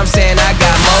mean, I'm saying I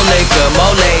got more liquor,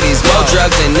 more ladies, more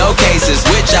drugs and no cases,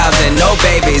 with jobs and no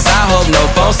babies. I hope no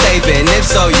phone's taping, if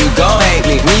so you gon' hate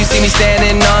me. When you see me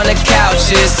standing on the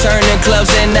couches, turning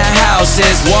clubs into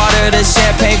houses, water to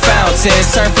champagne fountains,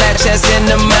 turn flat chests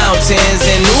into mountains.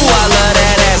 And ooh, I love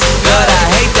that ass, but I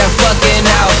hate that fucking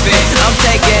outfit. I'm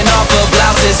taking off her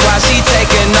blouses while she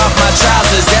taking off my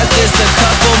trousers. That's just a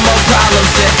couple more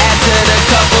problems to add to the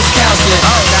couple's counseling.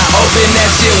 Oh, now open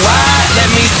that shit wide, let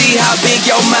me see how big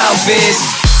your mouth is.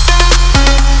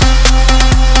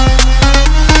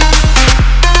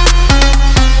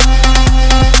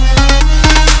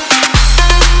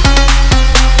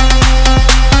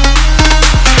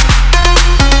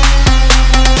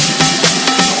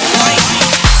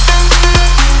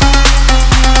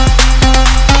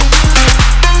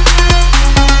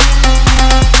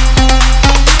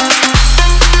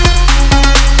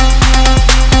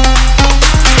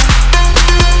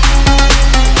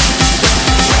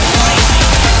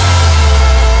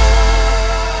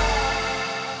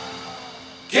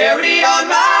 Carry on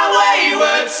my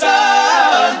wayward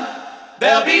son.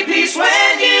 There'll be peace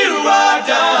when you are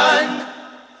done.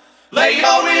 Lay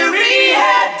your weary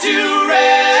head to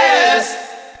rest.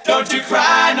 Don't you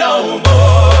cry no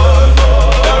more.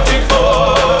 Don't you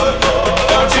cry.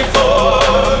 Don't you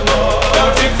cry.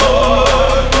 Don't you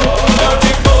cry. Don't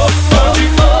you cry. Don't you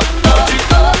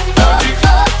cry. Don't you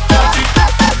cry.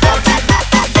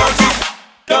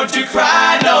 Don't you cry. Don't you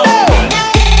cry no more.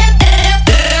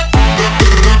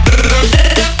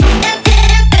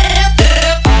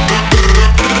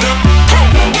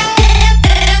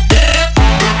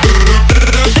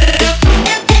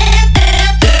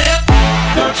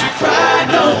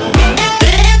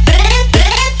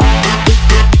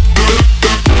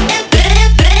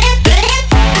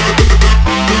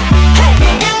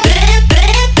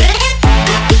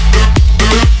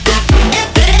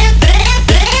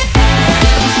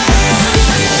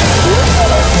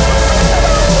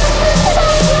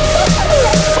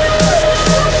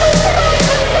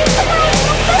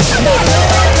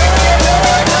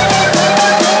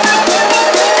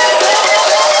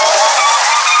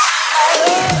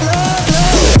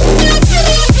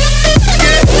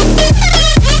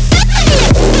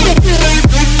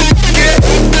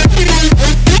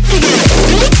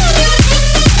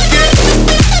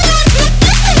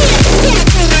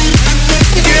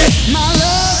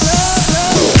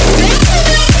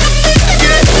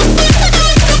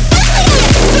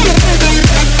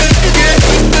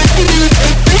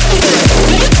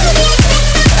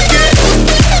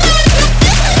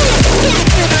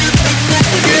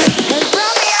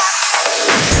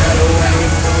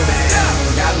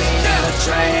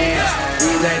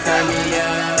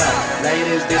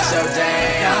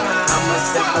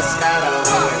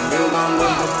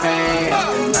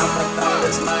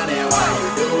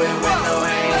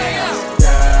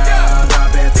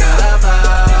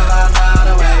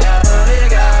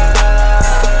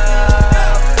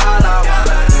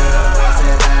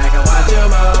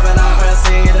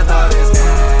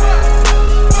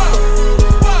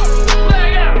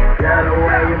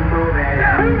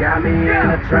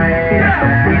 train.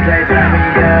 DJ turn me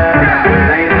up,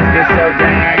 ladies get so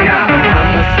down.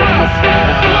 I'm a superstar,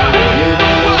 you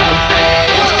know what I'm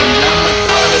saying. I'm a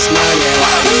flawless man, yeah.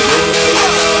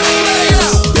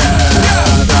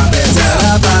 Drop it to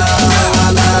the bone. I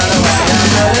love the way you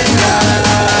put it down.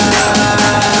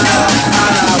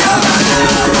 All I wanna do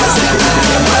is sit back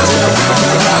and watch it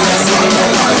roll.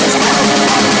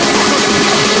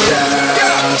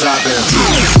 Drop it.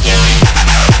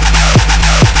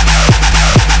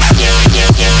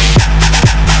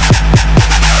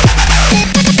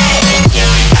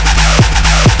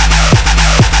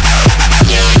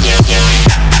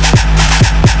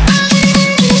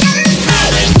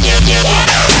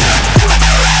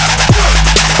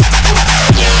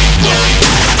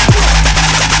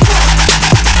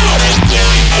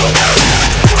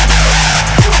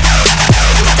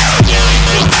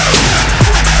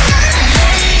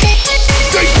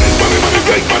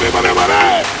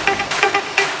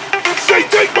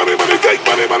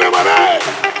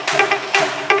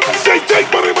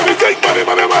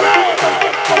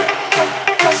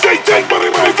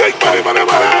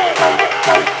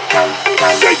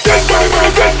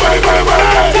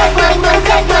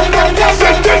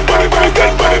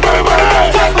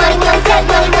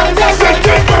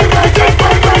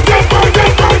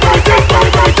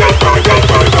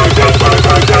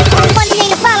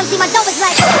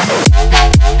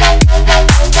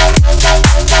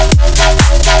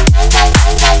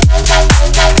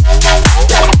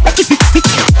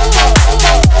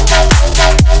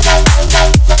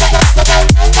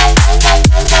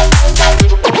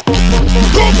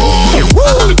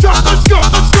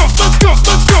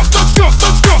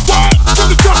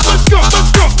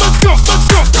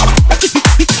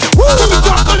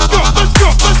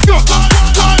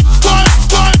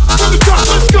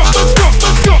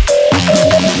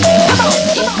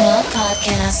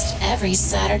 Every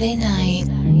Saturday night.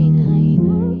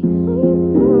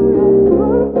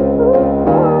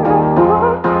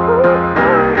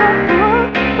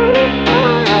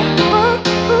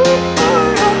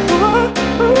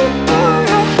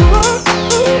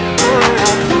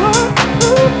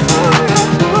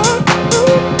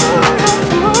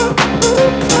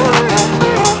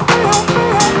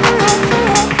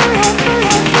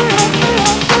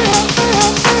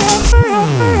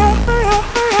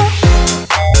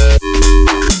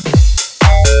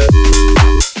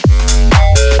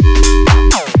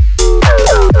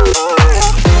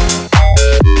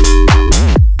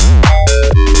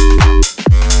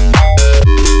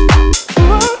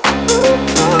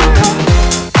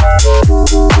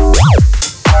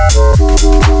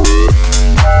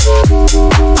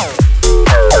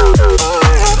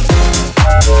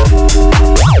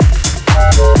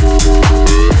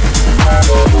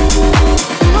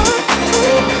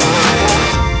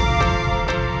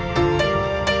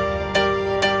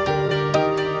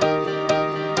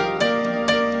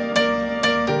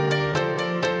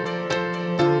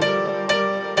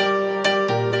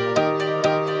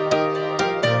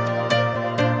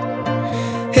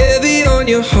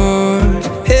 Your heart,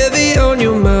 heavy on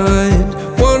your mind,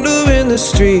 wandering the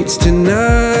streets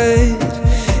tonight.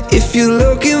 If you're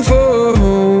looking for a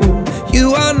home,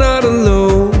 you are not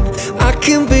alone. I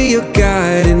can be your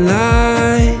guiding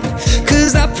light,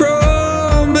 'cause I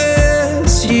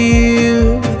promise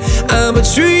you I'm a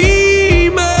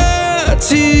dreamer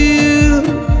too.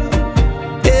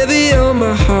 Heavy on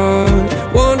my heart,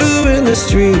 wandering the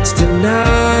streets tonight.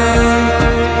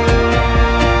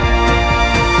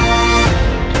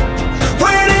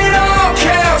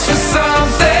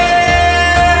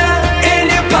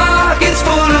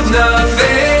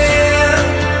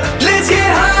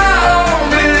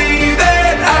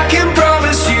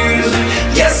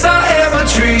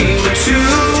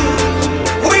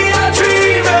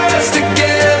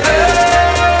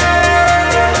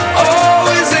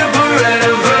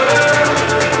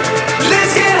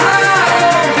 Let's get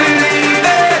high, believe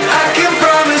it.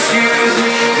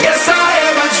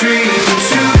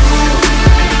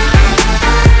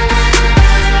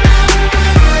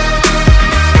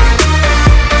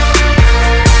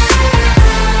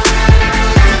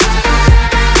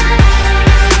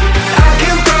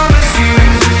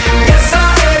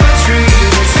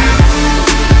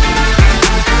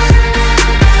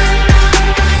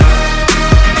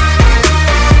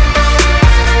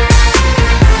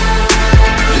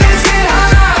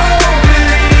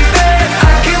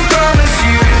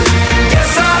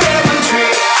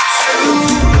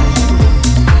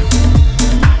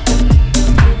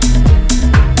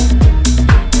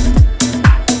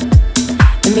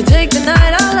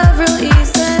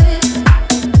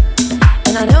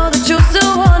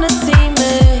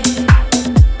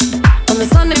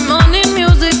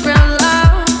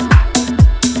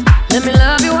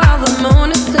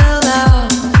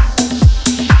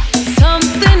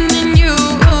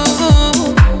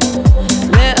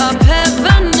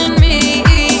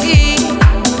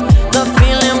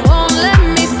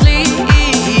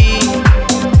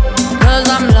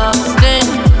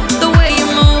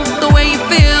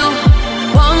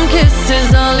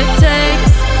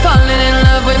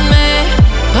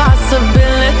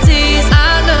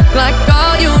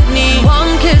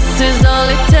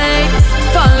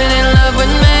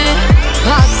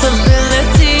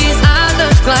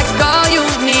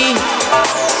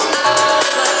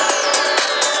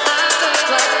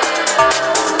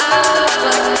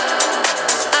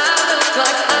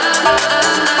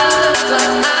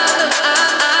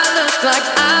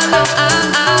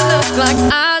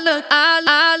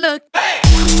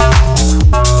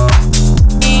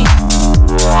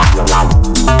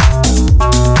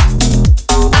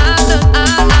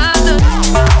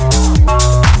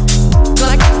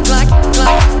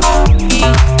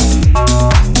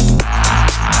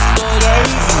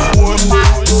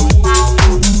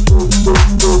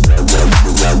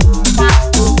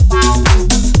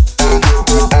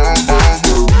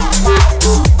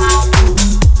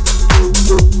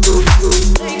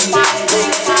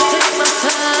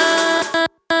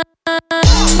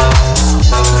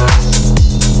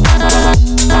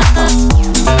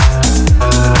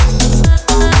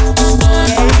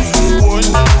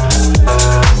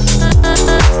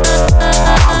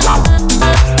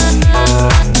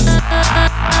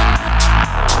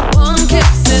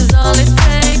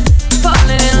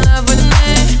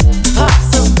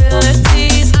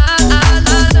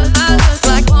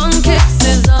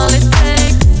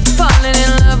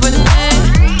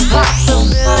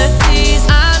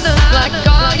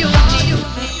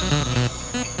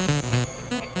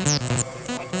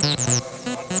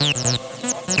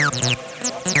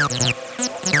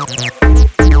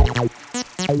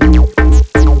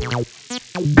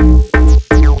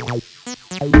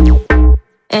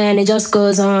 And it just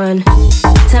goes on.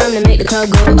 Time to make the club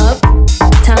go up.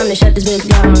 Time to shut this bitch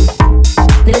down.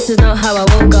 This is not how I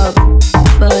woke up,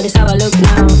 but it's how I look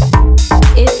now.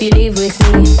 If you leave with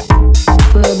me,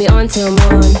 we'll be on till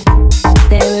morn.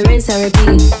 Then we rinse and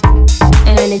repeat.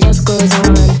 And it just goes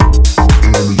on.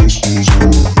 And it just goes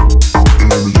on.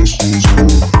 And it just goes on.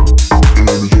 And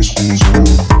it just goes on.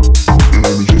 And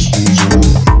it just goes on.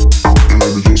 And it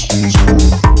just goes on. And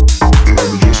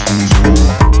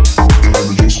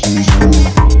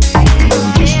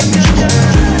it just goes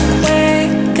on.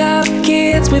 Wake up,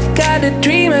 kids, we've got the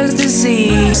dreamer's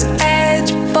disease.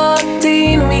 Age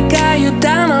 14, we got you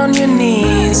down on your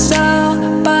knees. So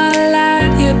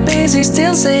polite, you're busy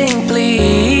still saying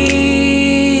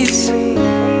please.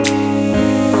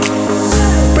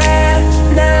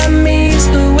 Frenemies,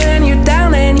 when you're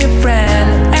down and your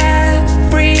friend.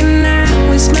 Every night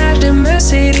we smash the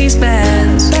Mercedes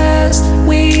Benz. First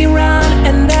we run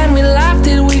and then we laugh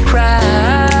till we cry.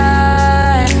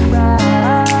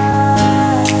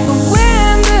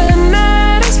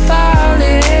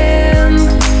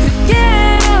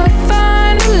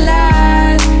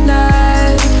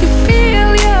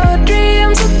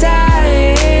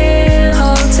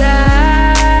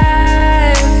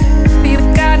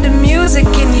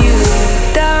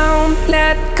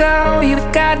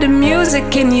 You've got the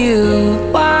music in you.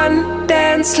 One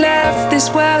dance left,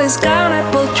 this world is gonna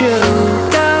pull through.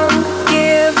 Don't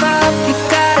give up, you've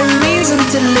got a reason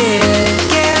to live.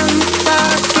 Can't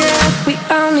forget, we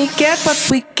only get what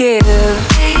we give.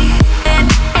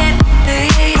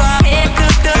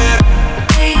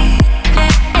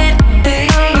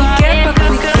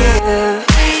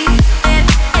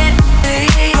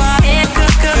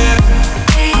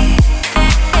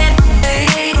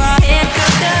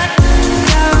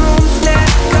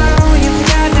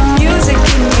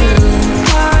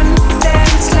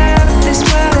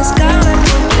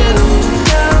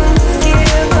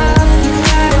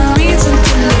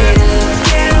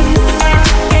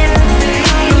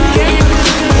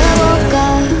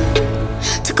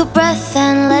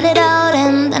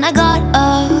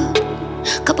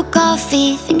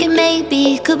 Thinking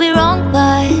maybe could be wrong,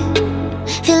 but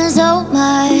feeling so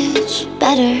much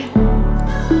better.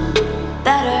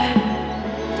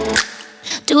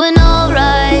 Doing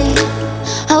alright.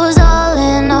 I was all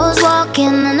in, I was walking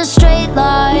in a straight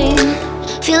line.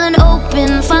 Feeling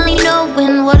open, finally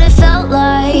knowing what it felt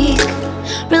like.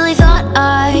 Really thought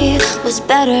I was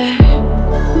better.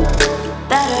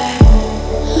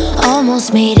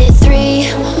 Almost made it 3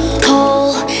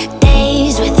 whole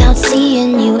days without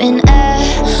seeing you in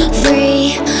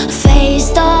every face.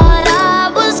 Thought I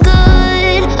was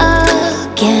good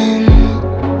again.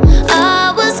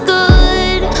 I was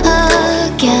good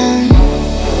again.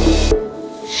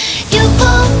 You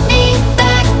pulled me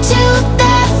back to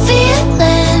that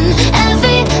feeling.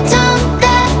 Every time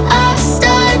that I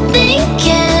start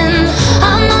thinking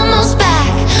I'm almost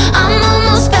back,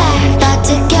 back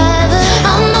together.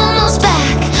 I'm almost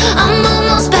back,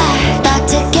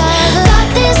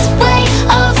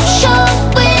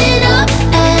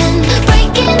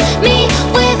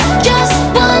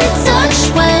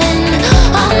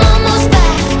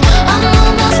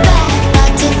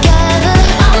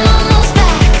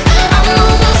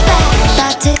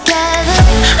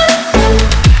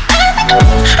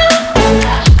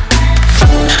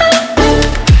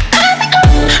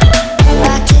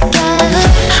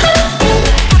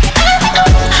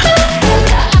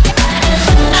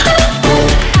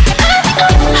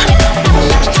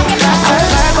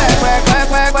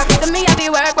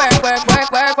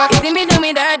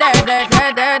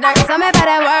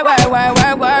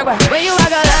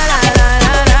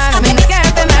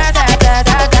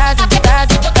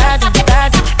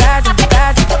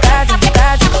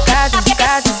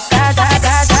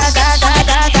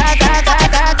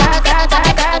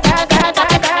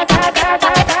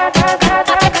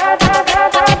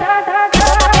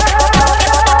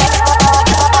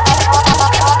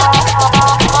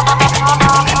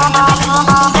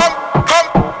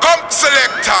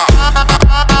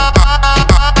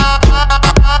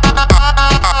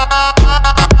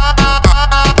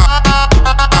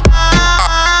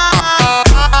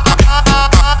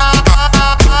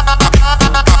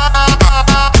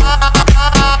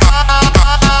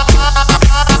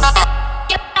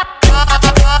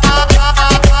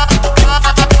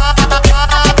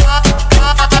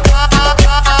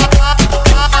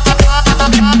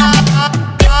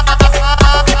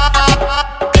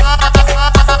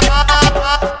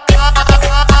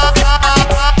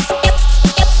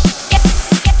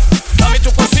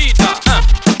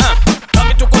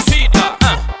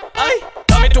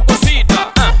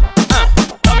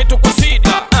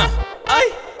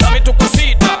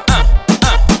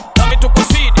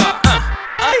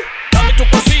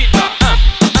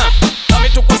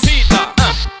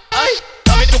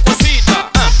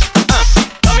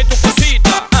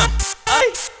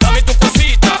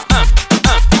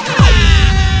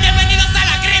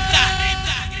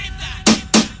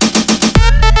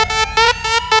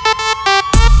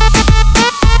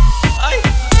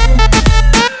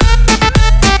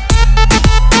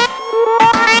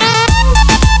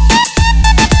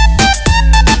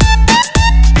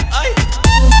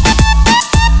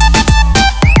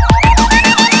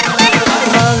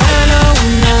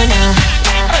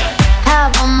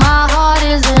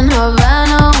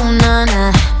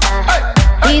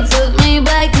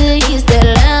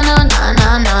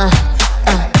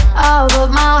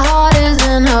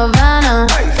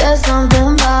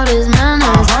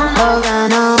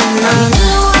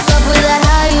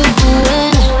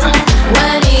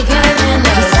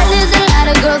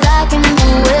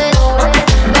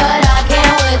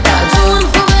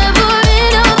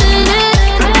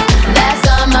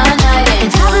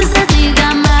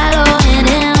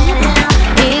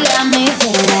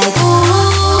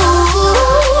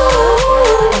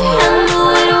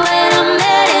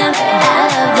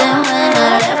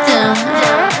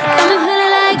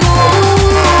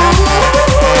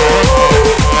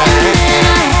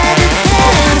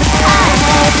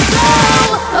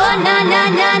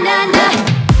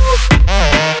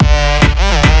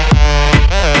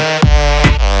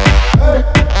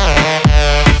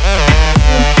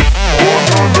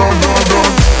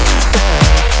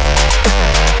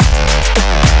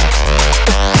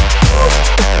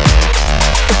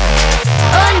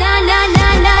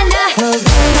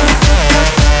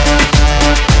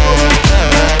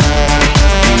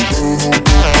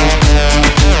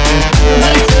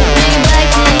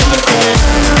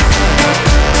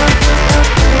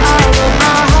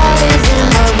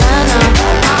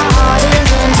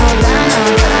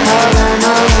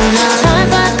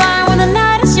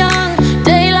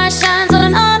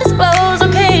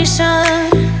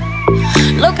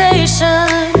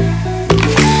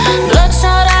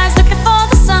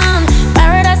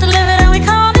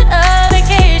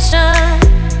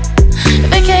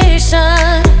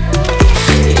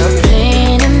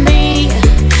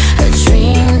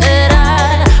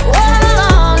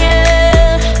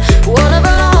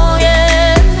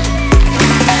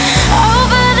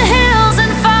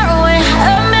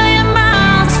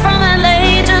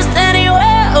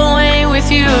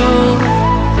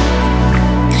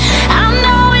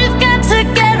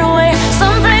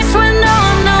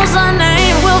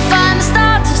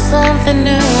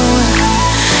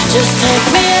 Just take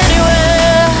me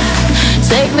anywhere,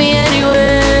 take me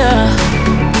anywhere,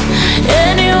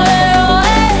 anywhere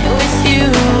away with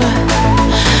you.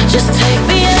 Just take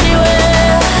me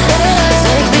anywhere,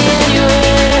 take me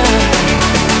anywhere,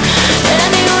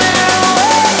 anywhere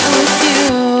away with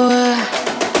you.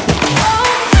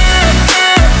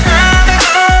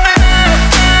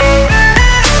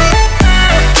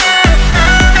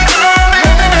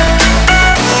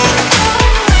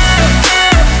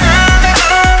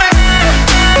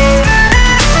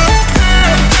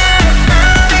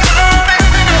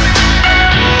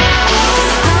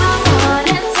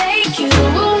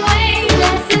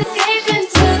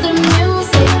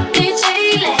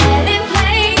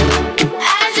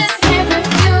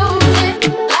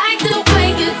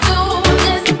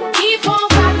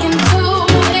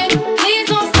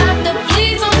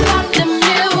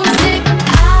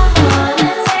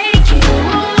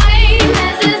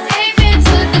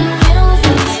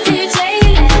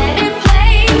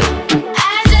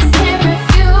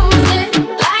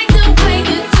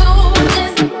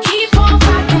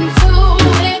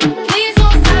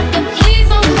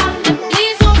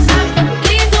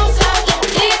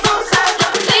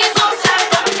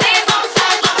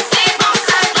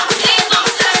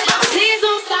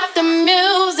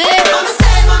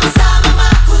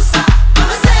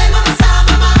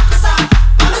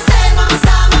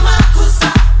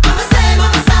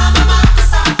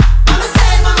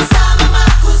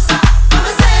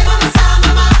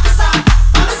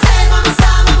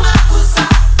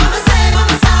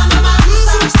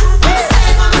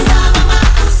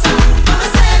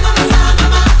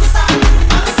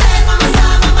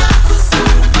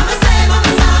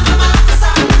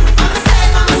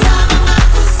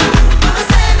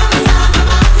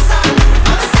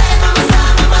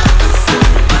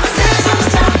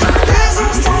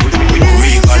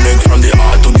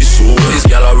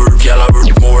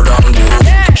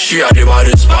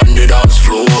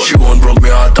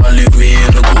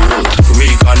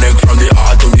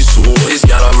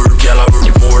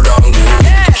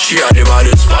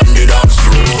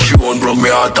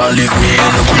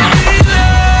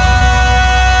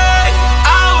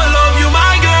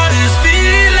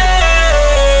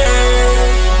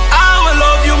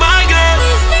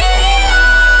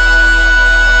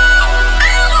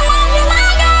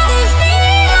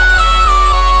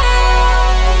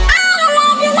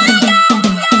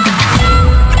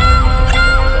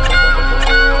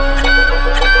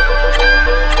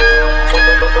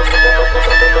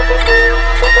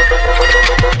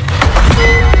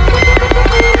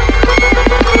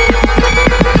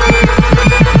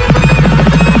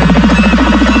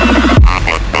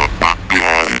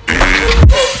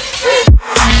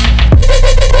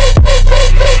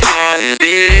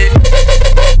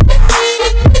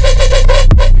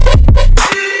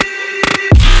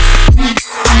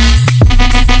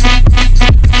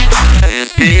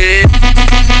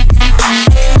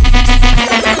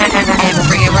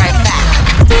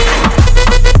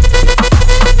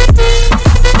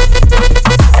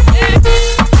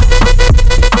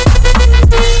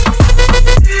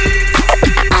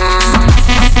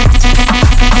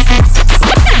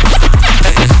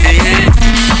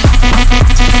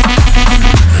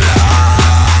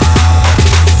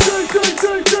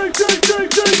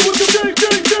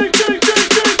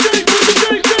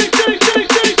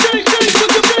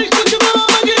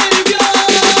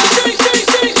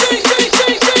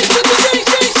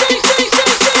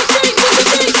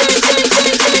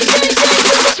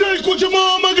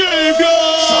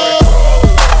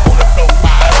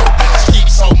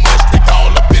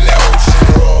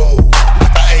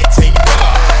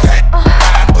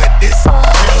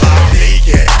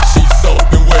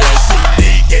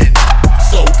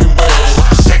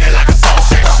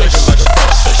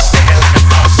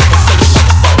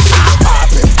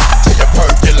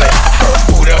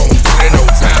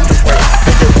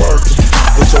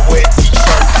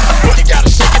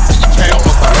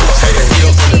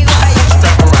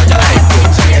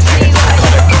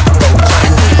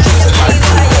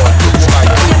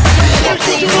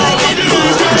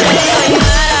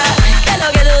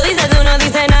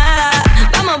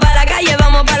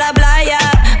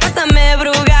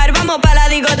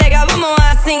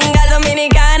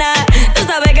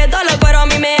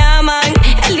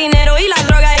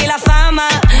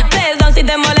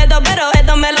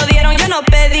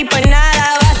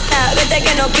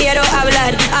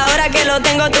 lo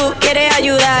tengo, tú quieres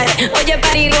ayudar. Oye,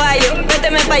 pariguayo,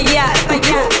 méteme pa' allá, pa'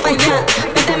 allá, pa' allá,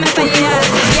 méteme pa' allá,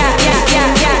 ya, ya, ya,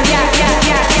 ya, ya, ya,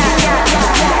 ya, ya, ya, ya,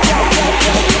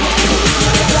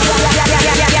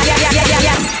 ya, ya, ya, ya,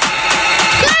 ya.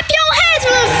 Clap your hands,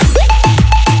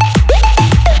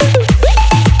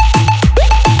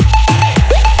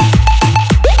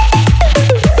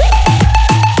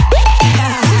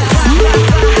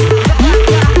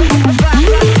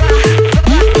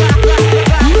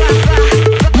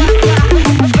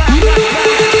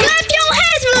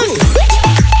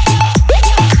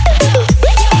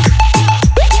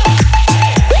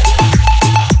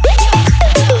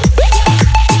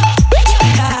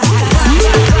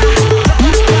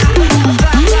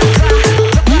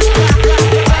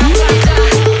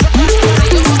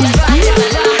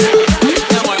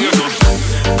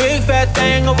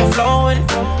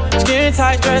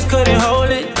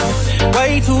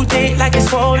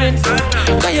 folding.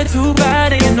 Girl, you're too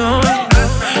bad and you know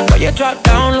it. But you drop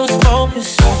down, lose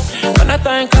focus. When I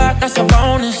think clock, that's a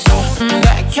bonus.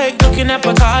 That cake looking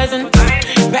appetizing.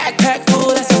 Backpack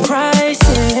full, that's a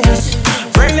crisis.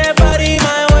 Bring that body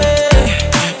my way.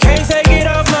 Can't take it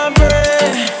off my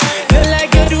breath. Feel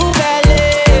like you do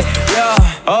ballet. Yeah,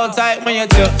 hold tight when you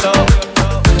tiptoe.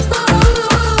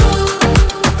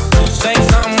 Say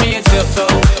something when you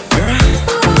tiptoe.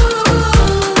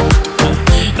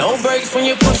 No breaks when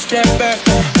you push that back.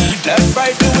 Left,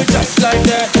 right, do it just like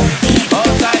that.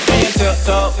 Hold tight when you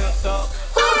tiptoe.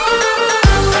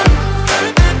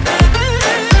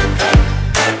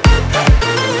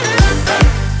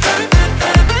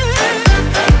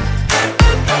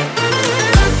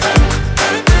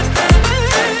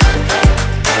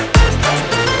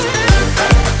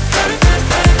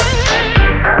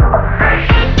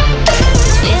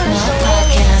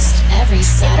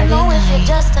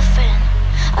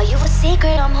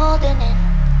 I'm holding in.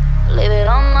 Leave it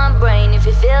on my brain if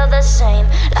you feel the same.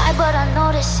 Lie, but I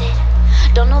notice it.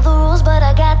 Don't know the rules, but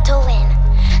I got to win.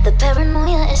 The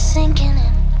paranoia is sinking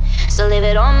in. So leave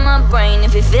it on my brain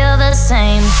if you feel the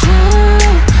same.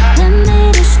 Let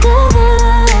me discover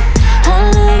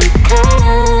how love you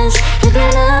colors. If you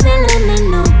love me, let me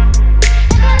know.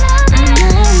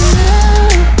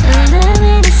 Let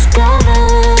me discover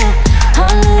how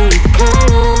love you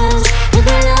colors. If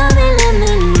you love me, let me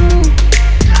know.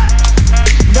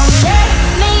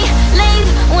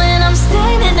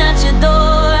 Standing at your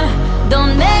door.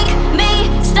 Don't make me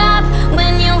stop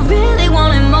when you really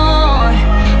wanted more.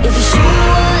 If you show me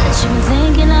what you've been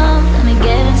thinking of, let me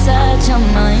get inside your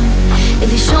mind. If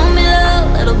you show me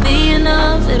love, it'll be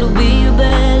enough. It'll be a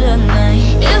better night.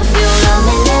 If you love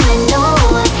me, let me know.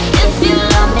 If you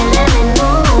love me, let me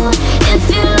know. If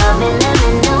you love me, let me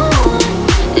know.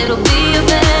 It'll be a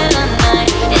better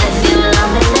night. If you love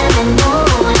me, let me know.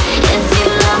 If you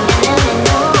love me, let me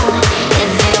know.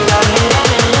 If you love me, let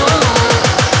me know.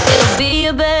 It'll be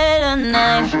a better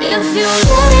night. If you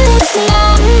love me, let's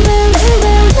love me,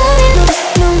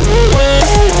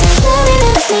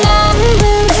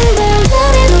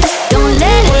 don't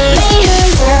let me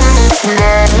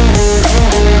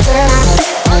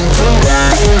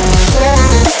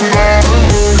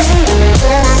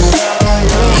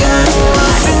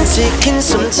I've been taking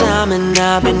some time and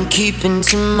I've been keeping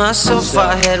to myself.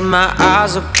 I had my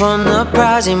eyes upon the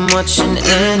prize, ain't watching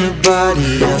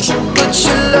anybody else. But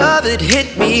your love, it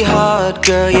hit me hard,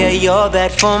 girl. Yeah, you're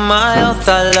bad for my health.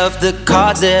 I love the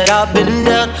cards that I've been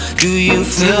dealt. Do you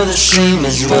feel the same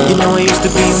as well? You know I used to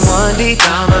be one deep,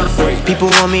 now I'm free. People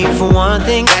want me for one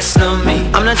thing, that's not me.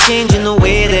 I'm not changing the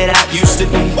way that I used to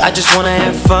be. I just wanna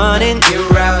have fun and get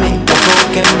rowdy.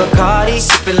 Coke and Bacardi,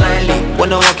 sipping lightly.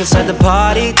 When I walk inside the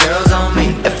party, girls on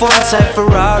me. F1 type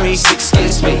Ferrari, 6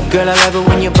 kiss me. Girl, I love it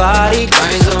when your body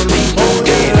grinds on me.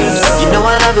 Baby, you know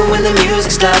I love it when the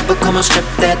music's loud, but come on, strip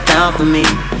that down for me.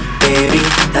 Baby,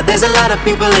 now there's a lot of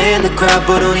people in the crowd,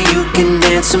 but only you can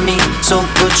dance with me. So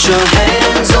put your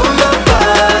hands on my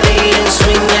body and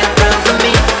swing that round for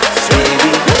me.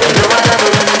 Baby, you know I love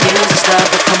it when the music's loud,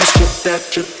 but come on, strip that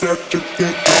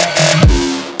down.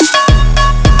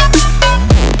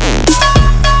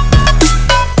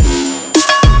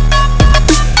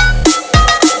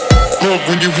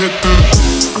 When you hit the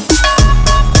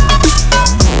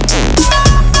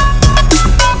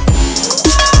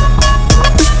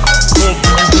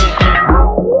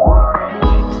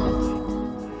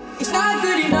It's not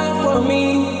good enough for me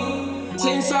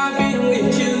since I've been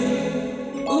with you.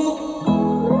 Ooh.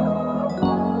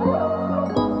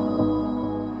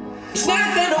 It's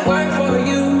not gonna work for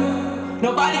you.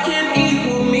 Nobody can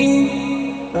equal me.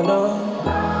 No, no.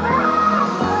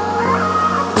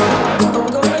 I'm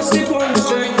gonna sleep on the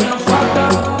street when I'm fucked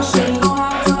up.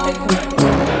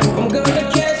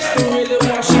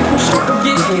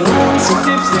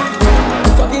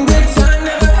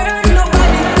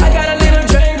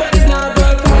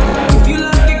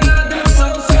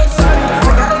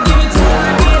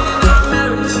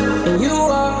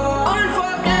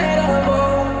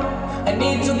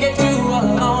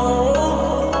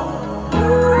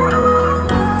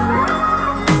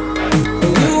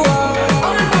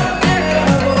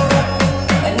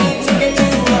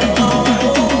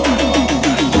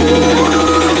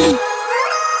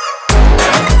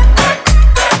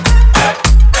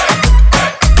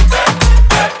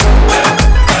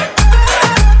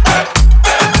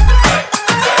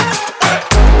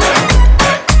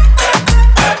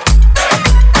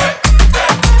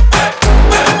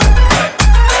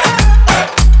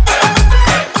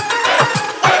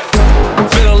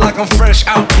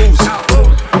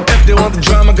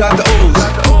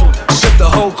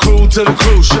 to the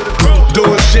cruise ship.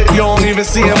 Doing shit you don't even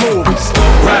see in movies.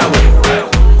 Ride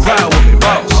with me,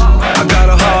 boss. I got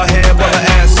a hard head, but her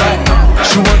ass on.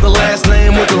 She want the last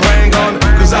name with the ring on it.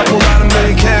 Cause I pulled out $1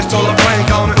 million cash, told her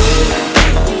plank on it.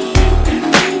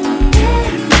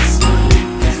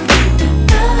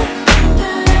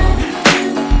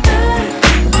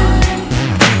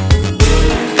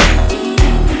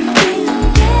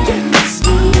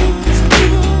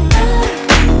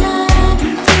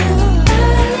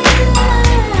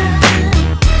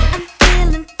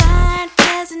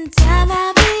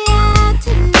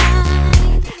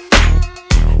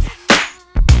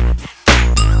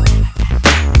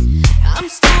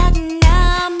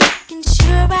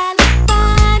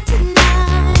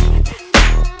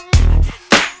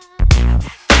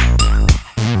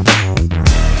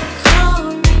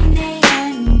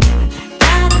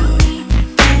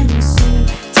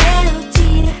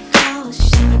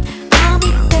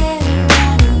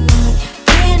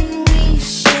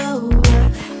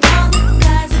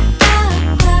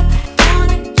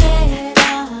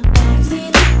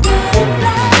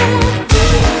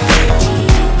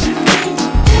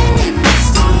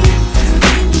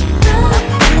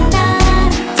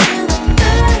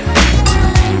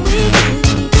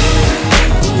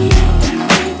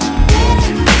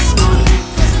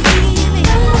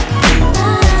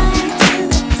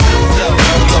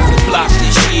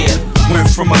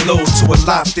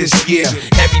 This year,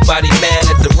 everybody mad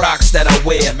at the rocks that I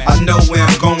wear. I know where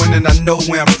I'm going and I know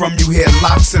where I'm from. You hear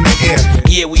locks in the air.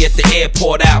 Yeah, we at the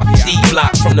airport out.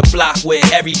 D-block from the block where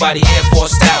everybody Air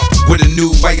Forced out. With a new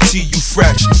white tee, you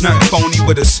fresh. Nothing phony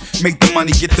with us. Make the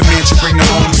money, get the mansion, bring the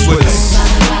homies with us.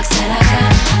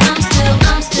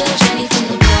 I'm still Jenny from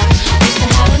the block. Used to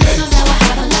have a little, now I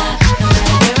have a lot. No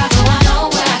matter where I go, I know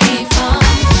where I came from.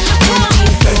 Don't be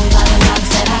fooled by the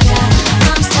rocks that I got.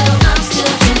 I'm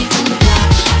still Jenny from the block.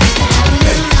 Used to have a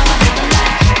little, now I have a lot.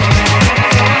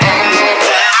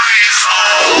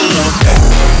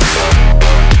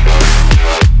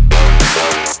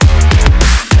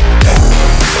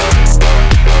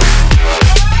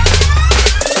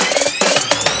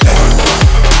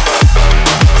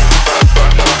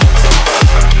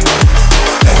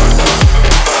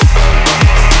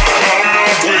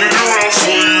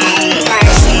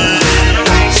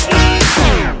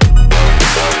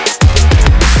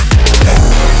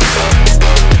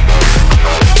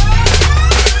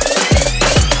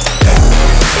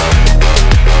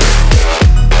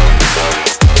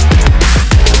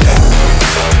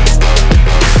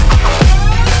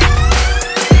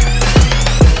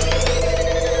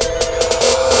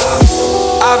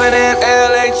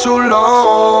 Too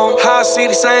long. I see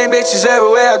the same bitches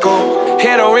everywhere I go.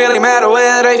 It don't really matter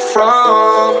where they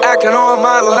from. Acting on a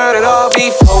model, heard it all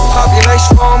before.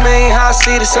 Population 4 million, I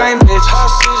see the same bitch. I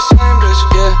see the same bitch,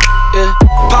 yeah, yeah.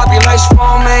 Population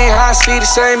 4 million, I see the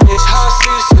same bitch. I see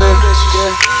the same bitch,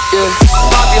 yeah, yeah.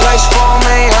 Population 4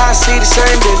 million, I see the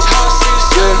same bitch. I see the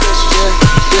same bitch, yeah,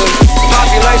 yeah.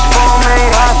 Population 4 million,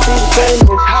 I see the same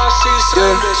bitch. I see the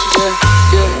same bitch, yeah,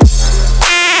 yeah.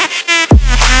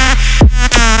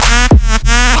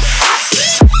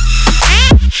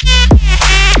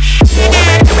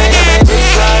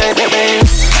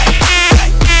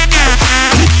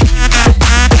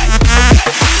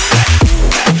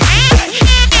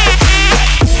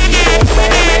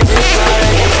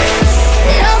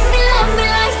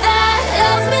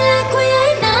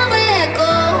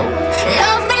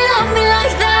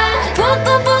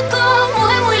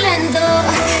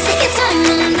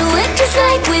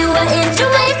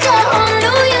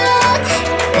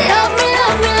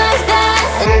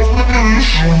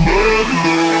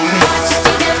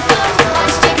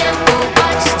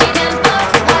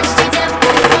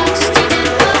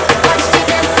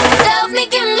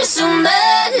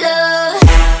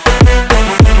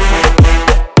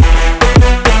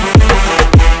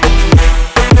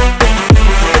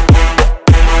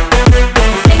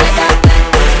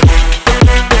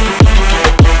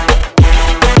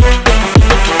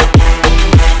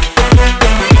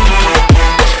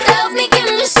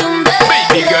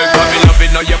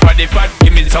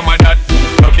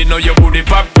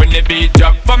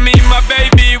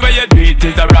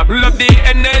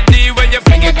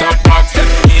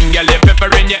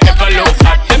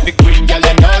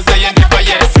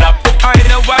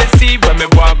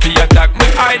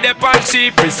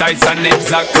 Precise and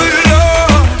exact. Good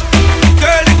Lord,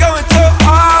 girl, you're going too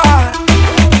hard.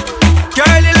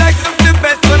 Girl, you like something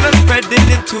best when I'm spreading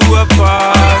it to a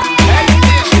bar.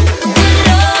 Good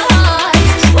Lord,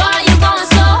 why you going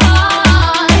so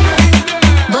hard?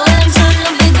 Boy, I'm trying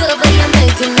to be good, but you're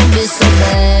making me be so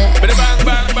bad. Bang,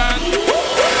 bang, bang.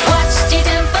 Watch the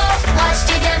tempo,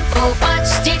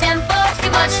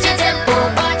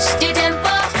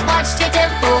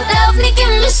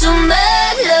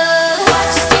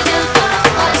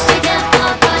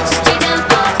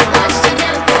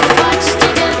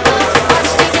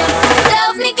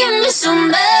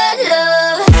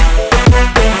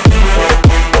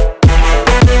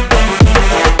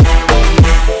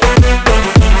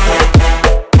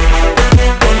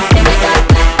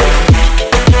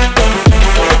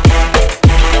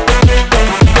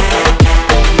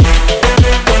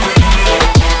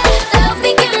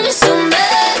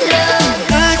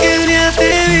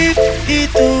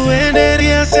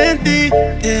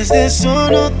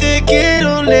 no te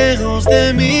quiero lejos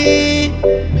de mí.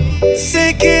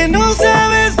 Sé que no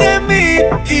sabes de mí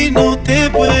y no te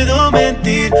puedo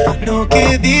mentir lo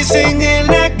que dicen en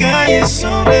la calle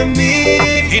sobre mí.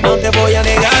 Y no te voy a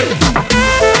negar.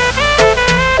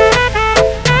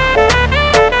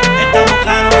 Estamos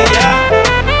claros que ya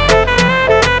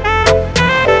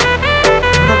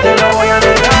no te lo voy a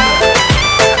negar.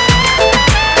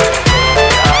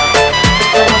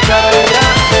 Estamos claros que ya.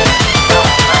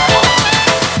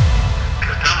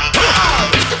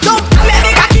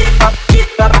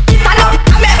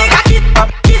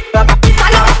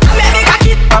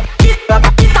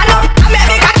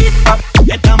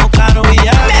 Estamos claros y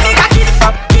ya.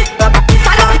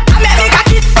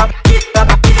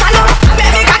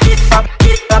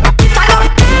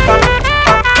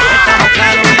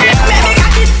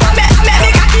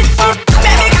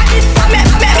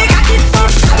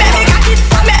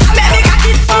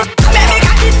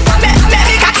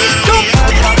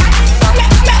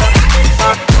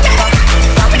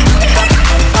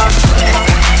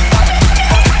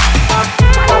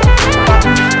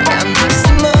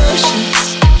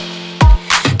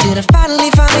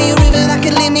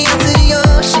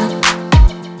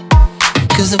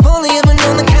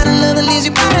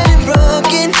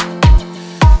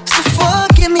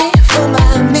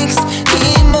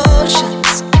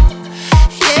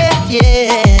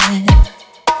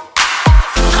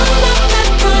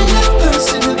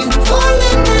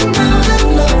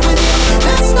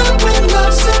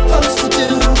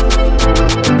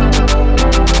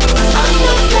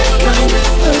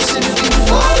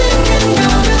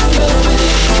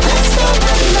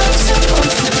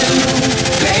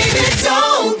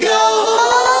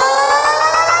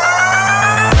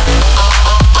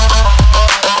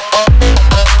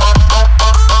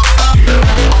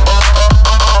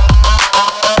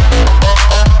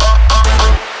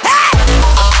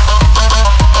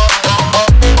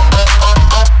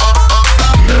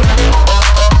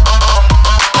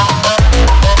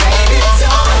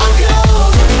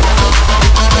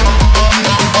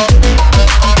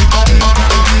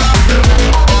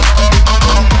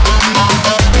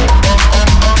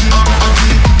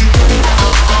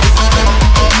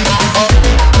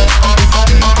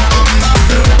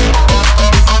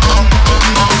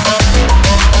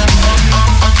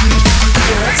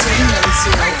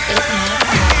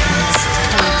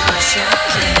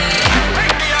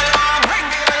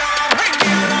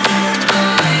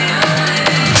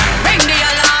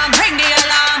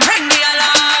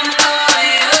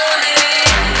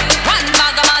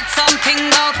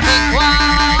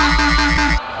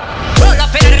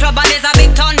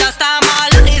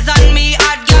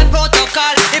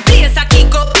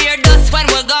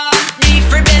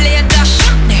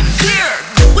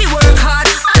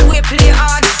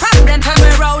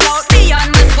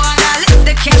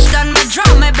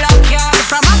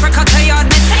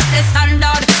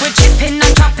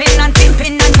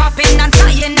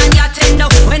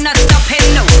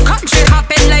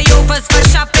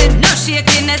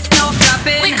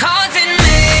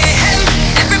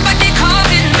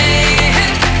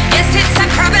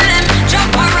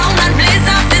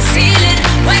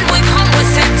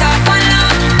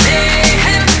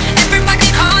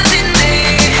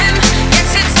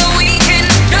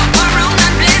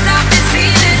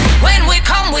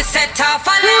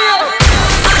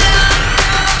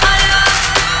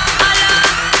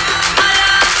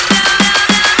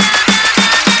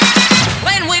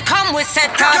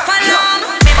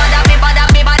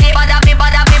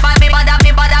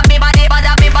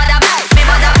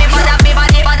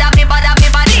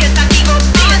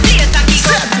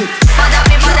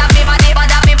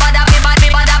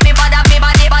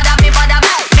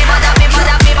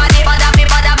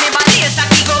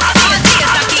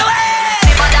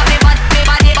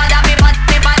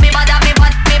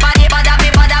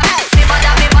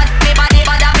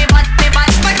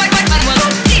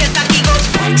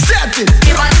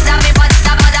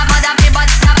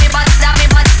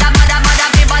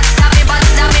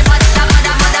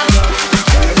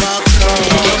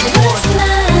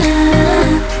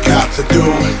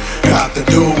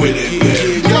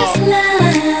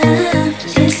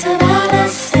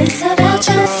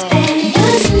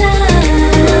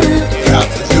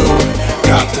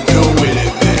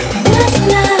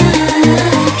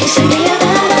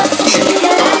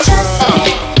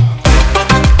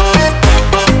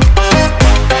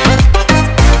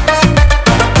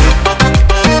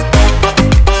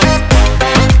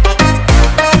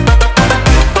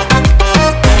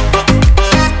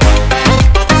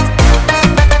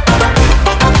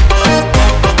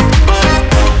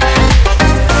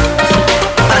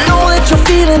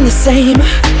 same.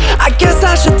 I guess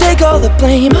I should take all the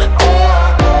blame.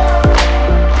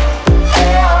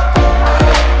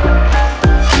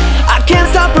 I can't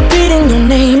stop repeating your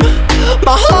name.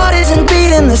 My heart isn't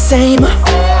beating the same.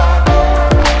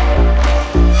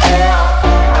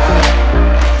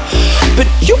 But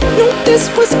you knew this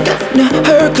was gonna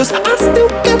hurt, 'cause I still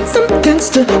got some things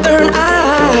to learn. I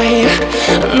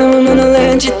know I'm gonna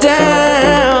let you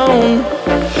down.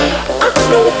 I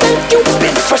know that you've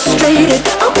been frustrated.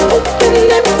 I'm hoping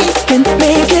that we can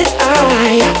make it. I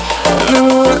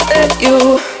never wanna let you,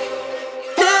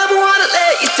 never wanna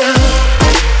let you down.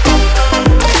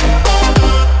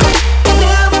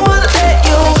 Never wanna let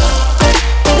you,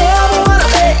 never wanna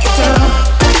let you down.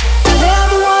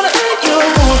 Never wanna let you,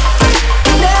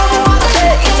 never wanna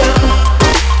let you down.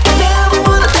 Never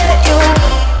wanna let you,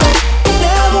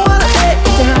 never wanna let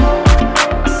you down.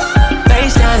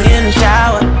 FaceTime in the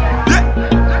shower.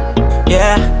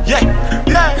 Yeah.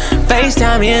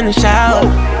 FaceTime in the shower.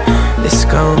 This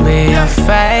gon' be your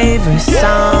favorite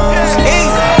song.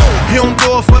 You don't do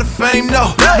it for the fame, no.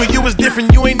 When you was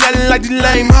different, you ain't nothing like these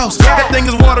lame hoes. That thing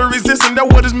is water resistant,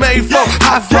 that's what it's made for.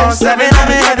 High flow, 7, I'm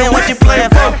in heaven, what you playing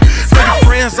for? Got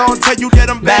friends on, tell you that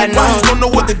I'm bad news. Don't know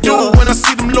what to do when I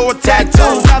see them lower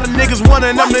tattoos. A lot of niggas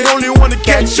wanting, I'm the only one to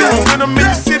catch you. When I'm in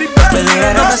the city, believe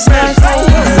it, I'm a smash.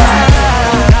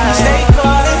 Stay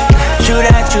calling. True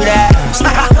that, true that.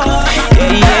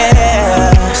 Yeah,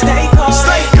 yeah. Stay calling.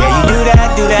 Yeah, you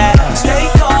do that. Stay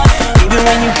calling. Even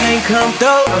when you can't come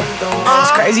through,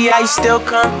 it's crazy how you still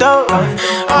come through.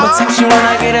 I'ma text you when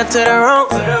I get up to the room.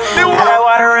 Have that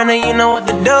water running, you know what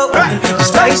to do.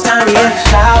 Just FaceTime me in the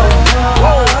shower.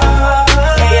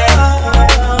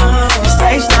 Just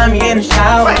FaceTime me in the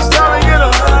shower. Just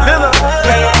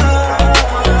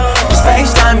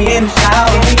FaceTime me in the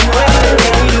shower.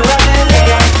 Just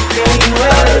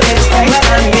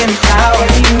FaceTime me in the shower.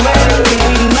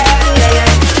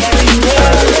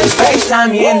 Just FaceTime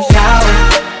me in the shower.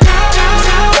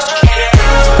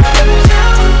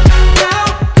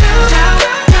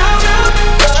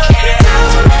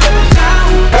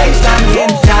 FaceTime me in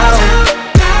the shower.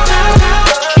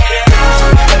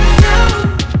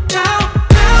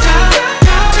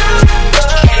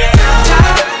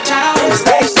 Just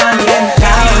FaceTime me in the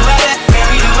shower.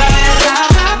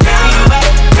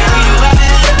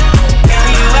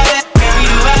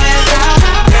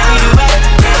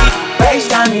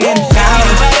 FaceTime me in the shower.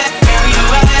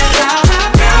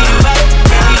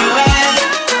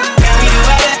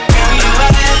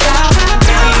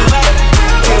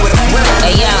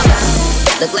 Hey yo,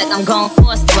 look like I'm going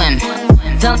for a swim.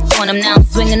 Dunk on him, now I'm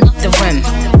swinging off the rim.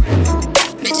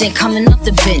 Bitch ain't coming off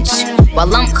the bench,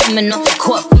 while I'm coming off the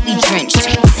court fully drenched.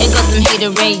 Here goes some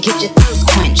haterade, get your thirst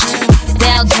quenched.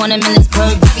 Style tournament, this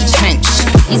bird every trench.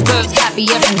 These birds copy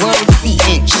every word, every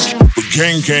inch. But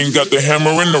Gang got the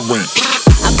hammer and the wrench.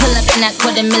 I pull up in that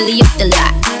 $250,000 off the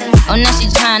lot. Oh, now she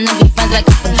tryna be friends like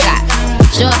I forgot.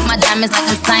 Show off my diamonds like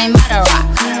I'm signed by the rock.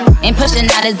 Ain't pushing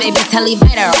out his baby till he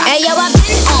better rock. Hey yo, I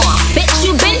been on, bitch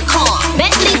you been con.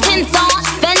 Bentley tints on,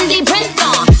 Fendi prints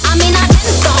on. I mean I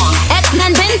been storm,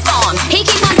 X-Men been formed. He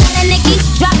keep on telling Nicki,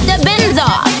 drop the bins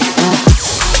off.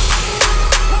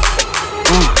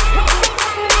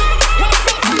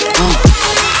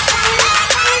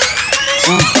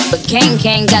 But Gang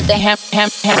got the hammer.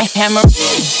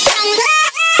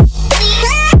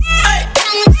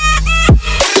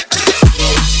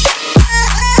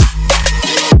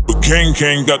 But Gang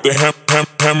got the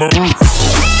hammer.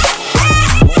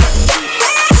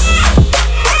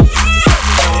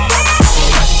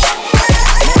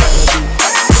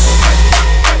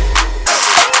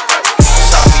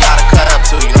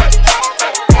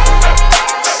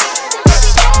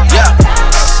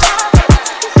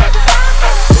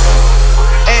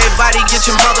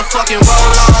 Fucking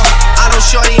roll on. I know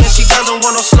shorty and she doesn't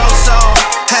want no slow song.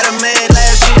 Had a man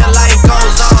last year, life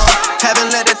goes on.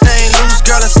 Haven't let the thing loose,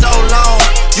 girl, in so long.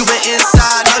 You been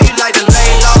inside, know you like the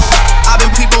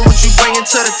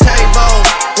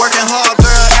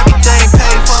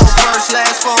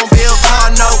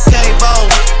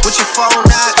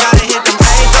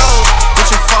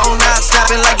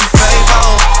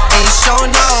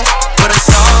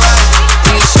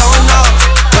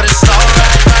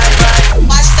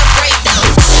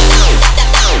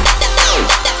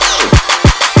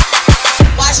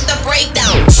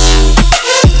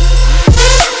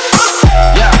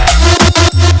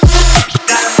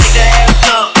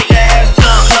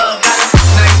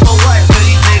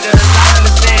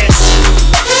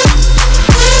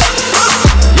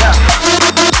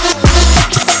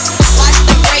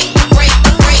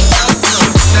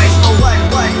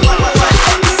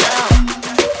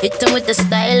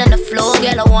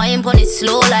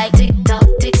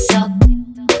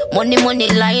the money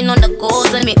lying on the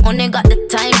goals, and me only got the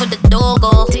time for the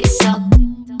dogo. TikTok.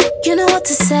 You know what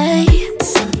to say.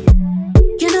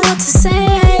 You know what to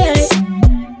say.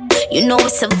 You know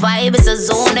it's a vibe, it's a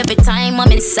zone. Every time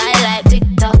I'm inside like tick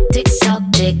tock, tick tock,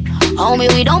 tick. Homie,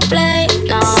 we don't play,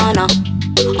 no, no.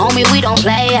 Homie, we don't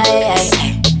play, hey, hey,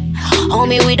 hey.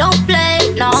 Homie, we don't play,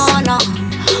 no, no.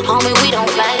 Homie, we don't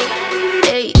play,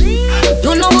 hey.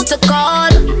 You know who to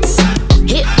call.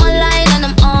 Hit my line and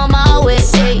I'm on my way,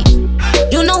 hey.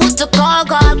 You know who to call,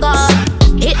 call, call.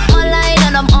 Hit my line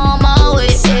and I'm on my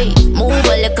way, hey. Move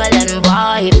a little and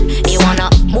vibe. You wanna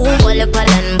move a little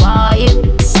and vibe.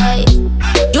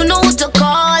 You know who to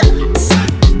call.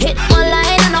 Hit my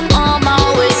line and I'm on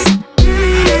my way.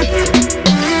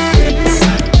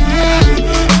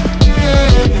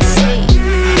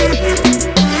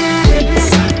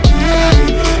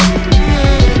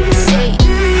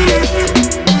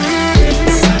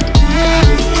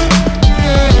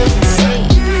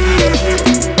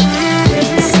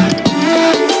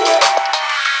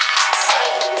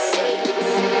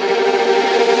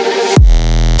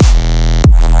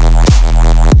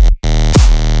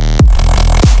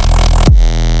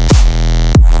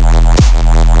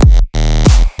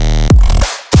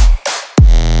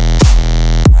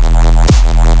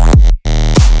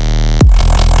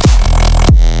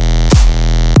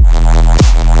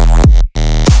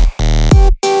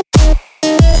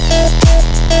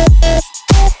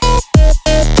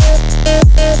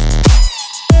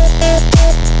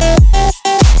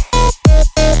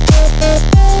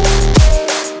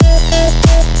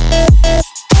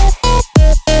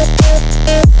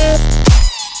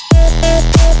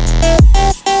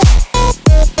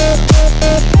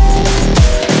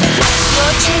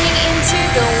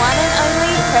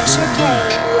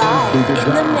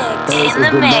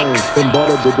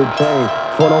 Did the chain,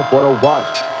 turn on for the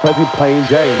watch, Prezi plain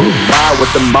Jane. Ride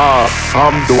with the mob,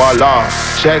 Alhamdulillah.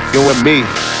 Check in with me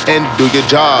and do your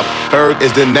job. Berg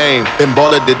is the name, then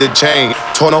baller did the chain.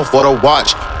 Turn on for the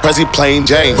watch, Prezi plain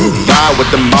Jane. Ride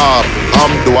with the mob,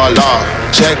 Alhamdulillah.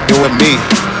 Check in with me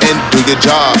and do your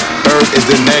job. Berg is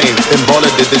the name, then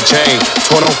baller did the chain.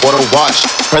 Turn on for the watch,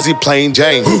 Prezi plain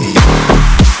Jane.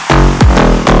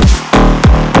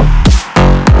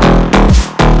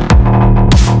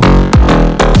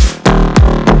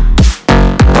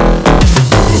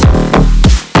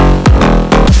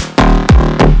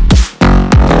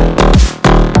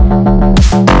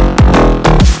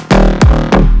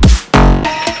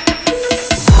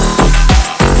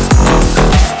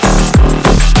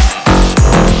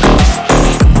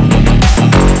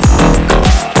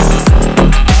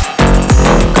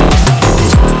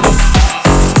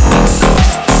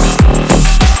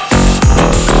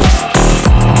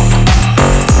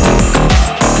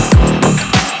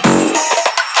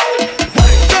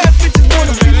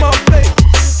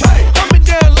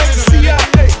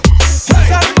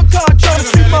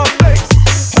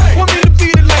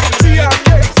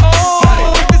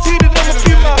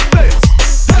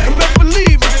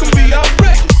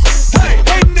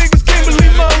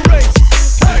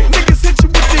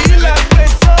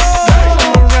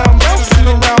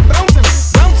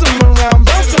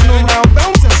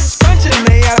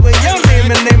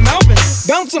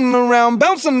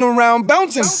 Bouncing around,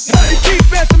 bouncing. Hey,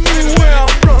 keep asking me where I'm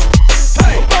from.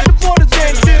 Hey, about the borders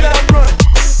and did I run?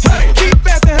 Hey, keep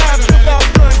asking how I feel about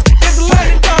guns. There's a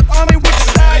light and dark army, which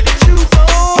side to choose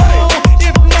on.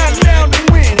 If not now, then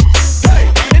when? Hey,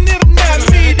 and if not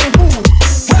me, then who?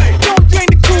 Hey, don't drink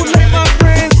the Kool-Aid, my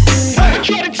friends. Hey,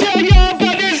 try to tell y'all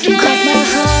about this dude. Cross my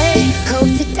heart,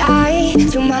 hope to die.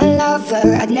 To my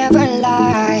lover, I'd never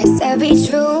lie. Said be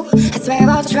true, I swear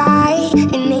I'll try.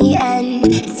 In the end,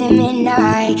 it's him and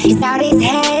I. He's out his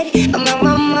head, I'm on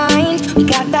my mind. We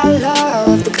got that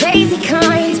love, the crazy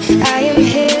kind. I am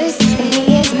his, and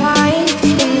he is mine.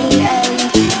 In the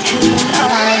end, it's him and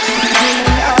I. Him and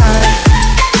I.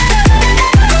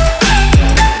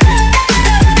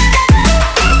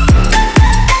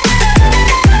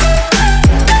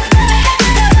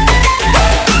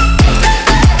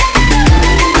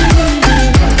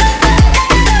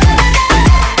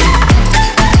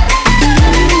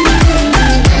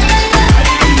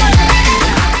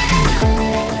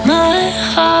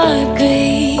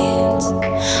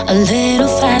 A little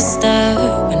faster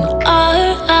when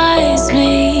our eyes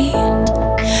meet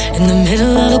in the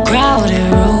middle of a crowded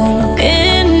room,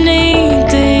 in knee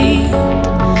deep,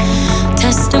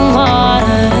 testing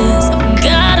waters. I've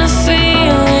got a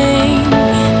feeling,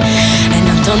 and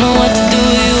I don't know what to do.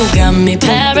 You got me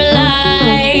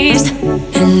paralyzed,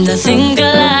 and I think I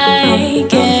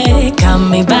like it. Caught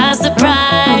me by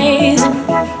surprise.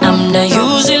 I'm not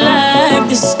usually like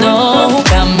this, no.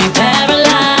 Got me paralyzed.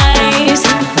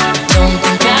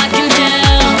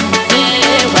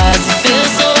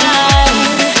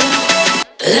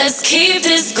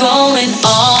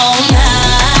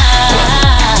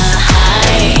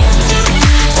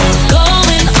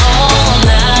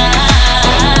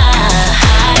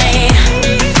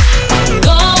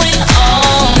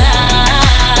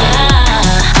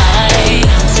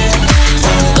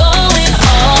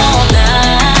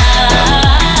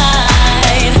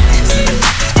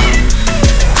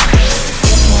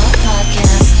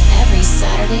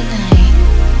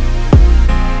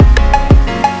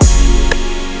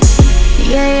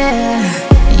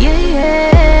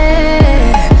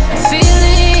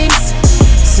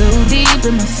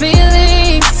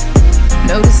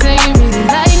 Noticing you really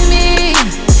like me.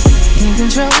 Can't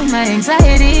control my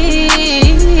anxiety.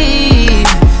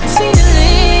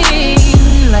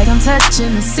 Feeling like I'm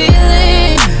touching the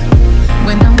ceiling.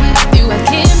 When I'm with you, I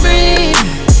can't breathe.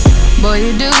 Boy,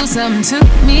 you do something to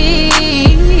me.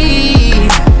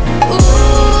 Ooh,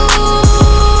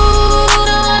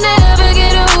 no, I'll never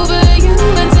get over you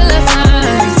until I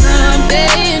find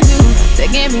something new that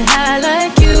get me high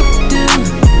like you do.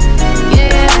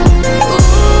 Yeah.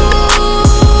 Ooh,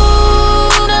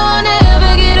 no, I'll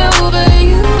never get over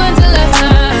you until I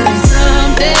find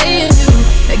something new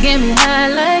that get me high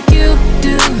like you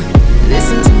do.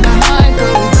 Listen to my heart go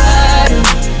bottom,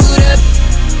 boot up,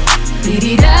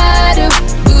 dee-dee-da-do,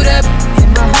 boot up,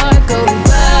 and my heart go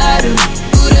bottom,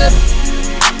 boot up,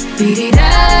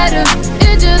 dee-dee-da-do.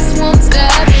 It just won't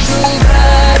stop, it go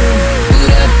bottom,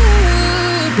 boot up,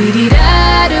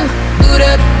 dee-dee-da-do, boot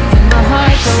up, and my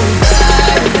heart go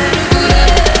bottom, boot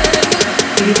up,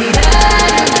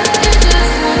 dee-dee-da-do. It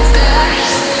just won't stop.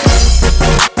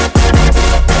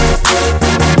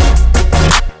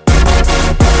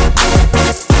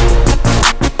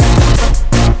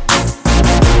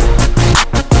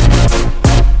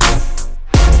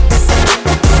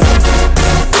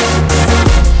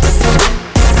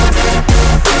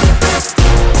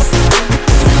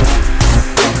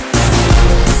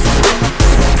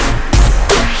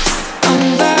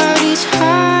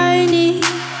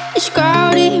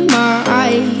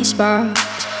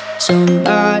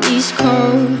 Somebody's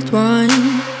cold one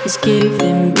is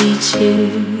giving me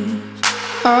chills.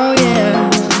 Oh yeah.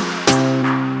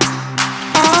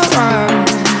 Alright.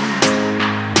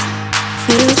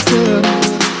 Feels good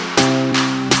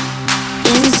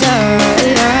inside.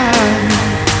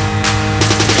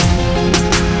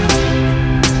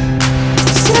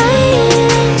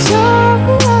 Saying so.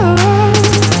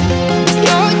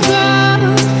 Your drug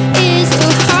is a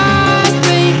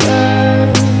heartbreaker.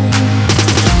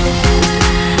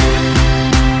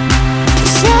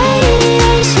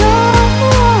 Saying so.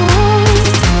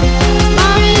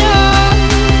 My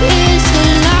love is a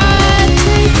life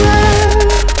taker.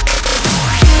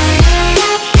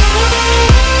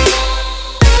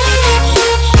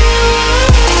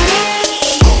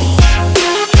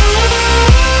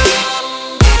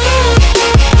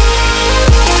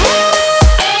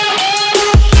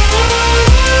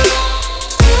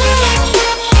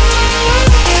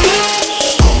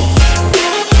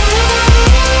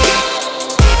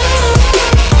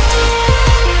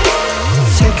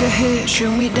 Take a hit,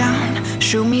 shoot me down,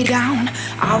 shoot me down.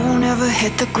 I won't ever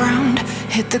hit the ground,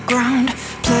 hit the ground.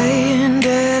 Playing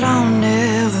dead, I'll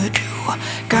never do.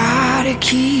 Gotta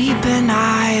keep an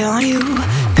eye on you.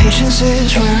 Patience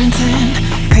is wearing thin,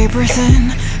 paper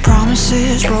thin.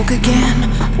 Promises broke again.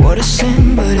 What a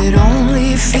sin, but it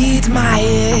only feeds my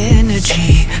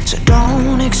energy. So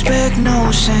don't expect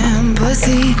no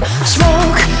sympathy.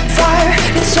 Smoke, fire,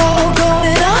 it's all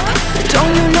going up.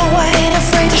 Don't you know I ain't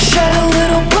afraid to shed a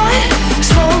little blood?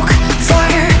 Smoke,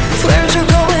 fire, flares are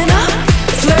going up.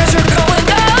 Flares are going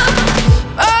up.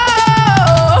 Oh.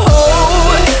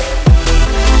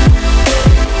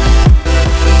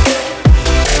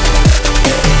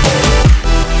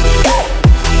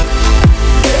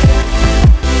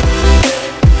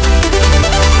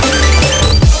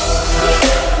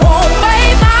 Won't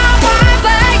make my mind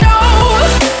let go.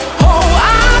 Oh,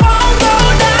 I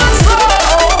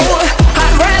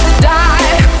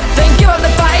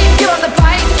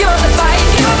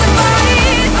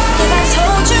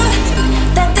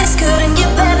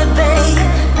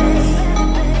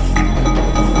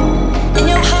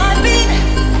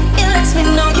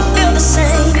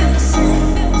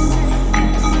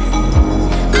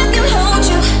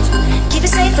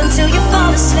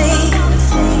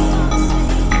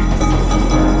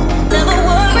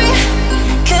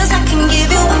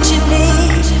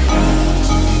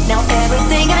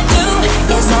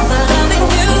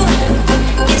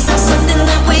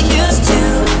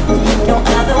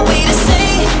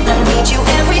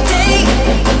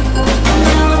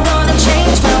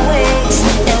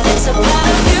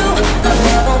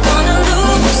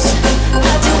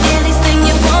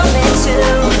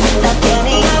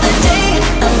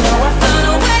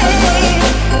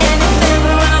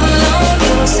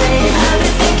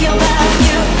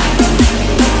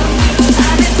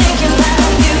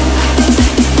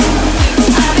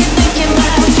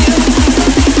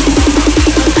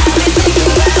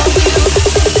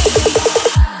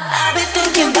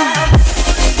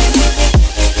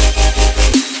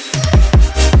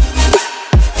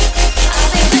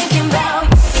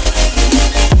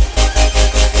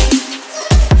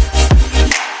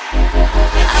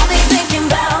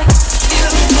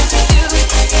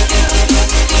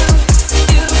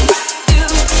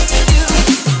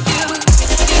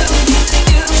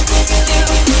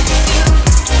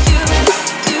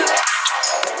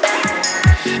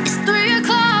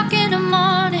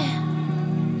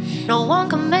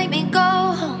someone can make me go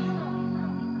home.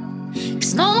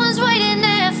 'Cause no one's waiting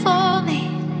there for me,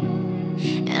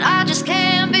 and I just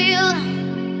can't be alone.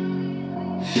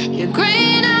 Your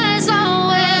green eyes on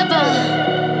web,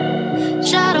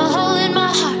 shot a hole in my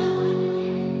heart.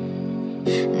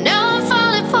 Now I'm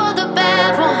falling for the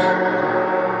bad one,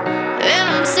 and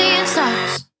I'm seeing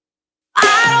stars.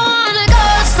 I don't wanna go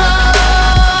slow.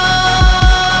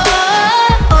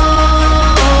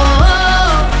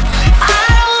 I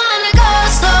don't wanna go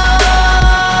slow.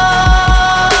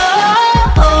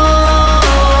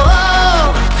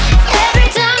 Every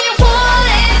time you pull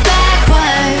it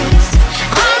backwards,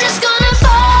 I'm just gonna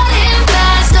fall in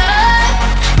faster.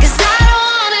 'Cause I don't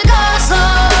wanna go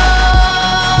slow.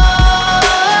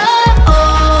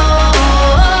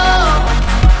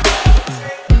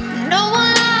 No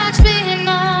one likes being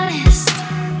honest,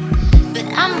 but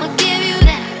I'ma give you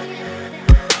that.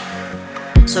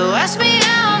 So ask me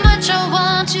how much I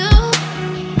want you,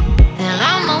 and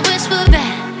I'ma whisper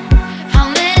back. How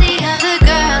many other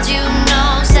girls you know?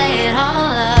 Say it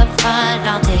all up front,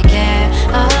 I'll take care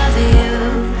of you.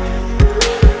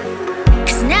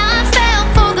 'Cause now I fell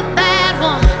for the bad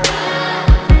one,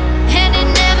 and it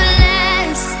never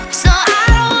lasts. So I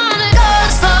don't wanna go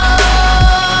slow.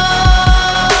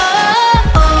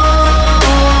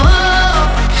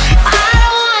 I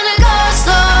don't wanna go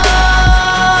slow.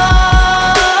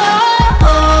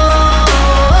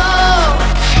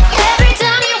 Every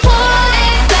time you pull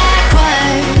it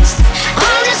backwards,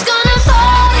 I'm just gonna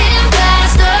fall in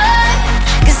faster.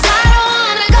 'Cause I don't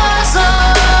wanna go slow.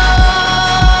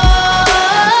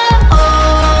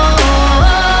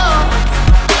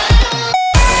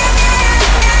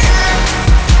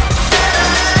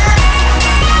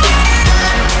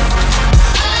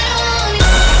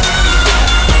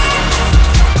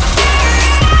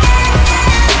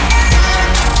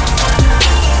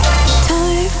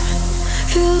 Time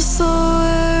feels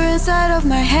slower inside of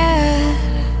my head.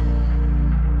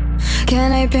 Can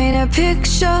I paint a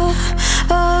picture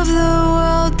of the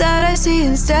world that I see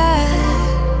instead?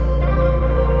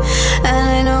 And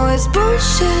I know it's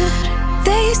bullshit.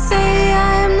 They say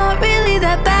I am not really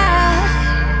that bad,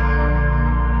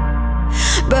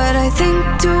 but I think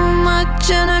too much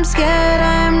and I'm scared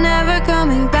I am never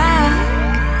coming back.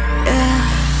 Yeah.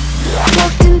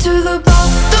 Walked into the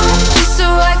bathroom just so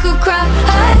I could cry.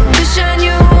 I wish I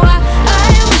knew why. I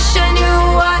wish I knew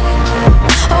why.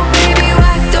 Oh baby,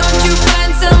 why don't you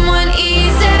find someone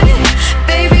easy?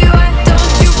 Baby, why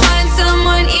don't you find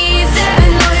someone easy? I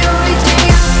know you're reaching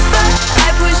out, but I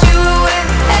push you away.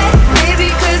 Hey, maybe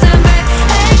 'cause I'm bad.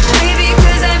 Hey, maybe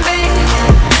 'cause I'm bad.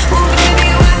 Oh baby,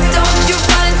 why don't you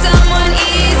find someone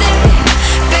easy?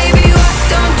 Baby, why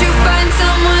don't you find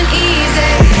someone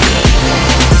easy?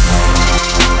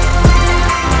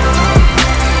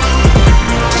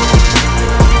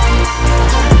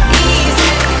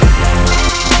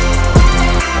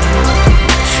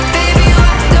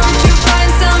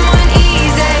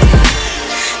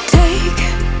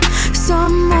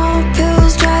 Some more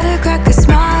pills, try to crack a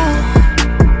smile.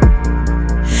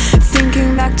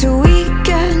 Thinking back to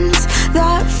weekends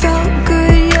that felt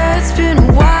good, yeah, it's been a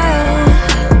while.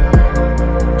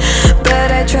 But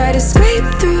I try to scrape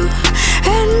through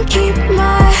and keep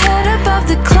my head above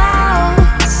the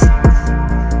clouds.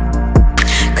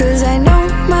 'Cause I know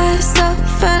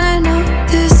myself and I know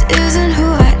this isn't who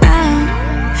I am.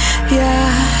 Yeah.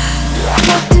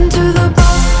 Walked into the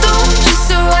bathroom just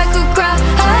so I could cry.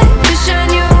 I wish I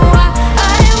knew why.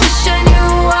 I wish I knew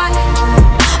why.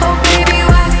 Oh baby,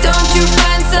 why don't you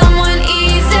find someone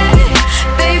easy?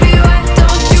 Baby, why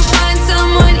don't you find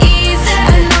someone easy?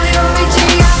 I know you're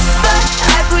reaching out, but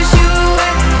I push you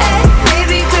away. Hey,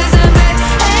 maybe 'cause I'm bad.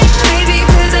 Hey, maybe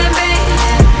 'cause I'm bad.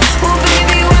 Oh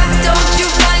baby, why don't you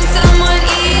find someone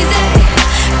easy?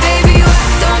 Baby, why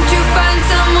don't you find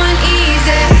someone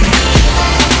easy?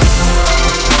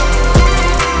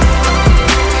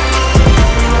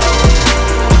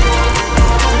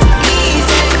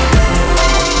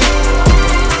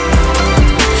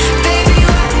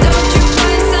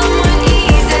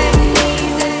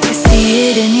 I see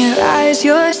it in your eyes,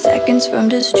 you're seconds from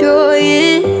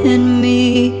destroying me.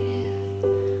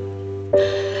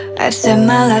 I've said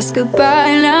my last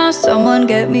goodbye, now someone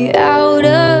get me out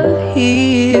of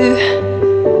here.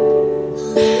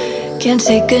 Can't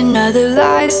take another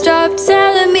lie, stop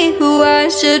telling me who I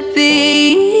should be.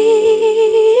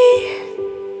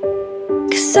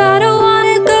 'Cause I don't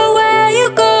wanna go where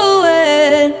you're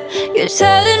going. You're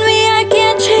telling me I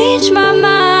can't change my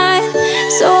mind.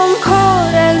 So I'm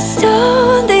cold and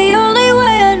stoned, the only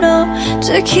way I know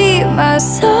to keep my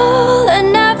soul and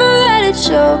never let it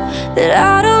show that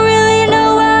I don't really know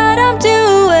what I'm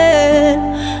doing.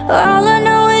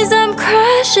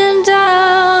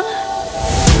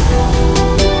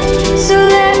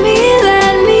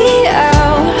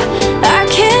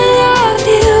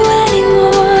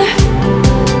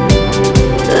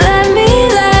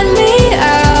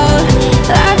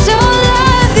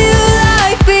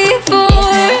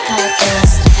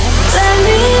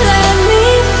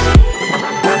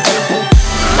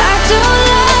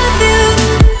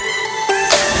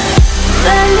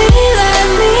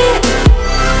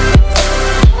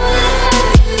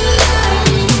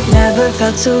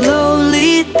 felt so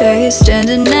lonely there you're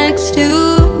standing next to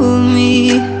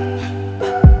me.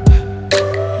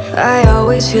 I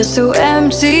always feel so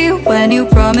empty when you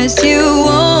promise you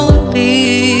won't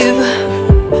leave.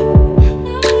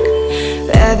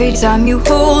 Every time you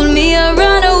hold me, I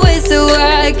run away so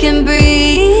I can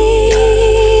breathe.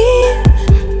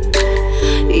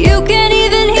 You can't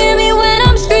even hear me when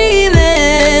I'm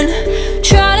screaming,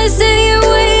 trying to say you're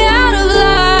way out of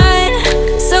line.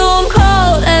 So I'm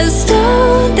cold as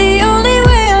stone, the only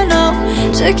way I know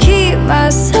to keep my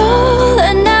soul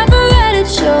and never let it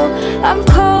show. I'm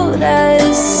cold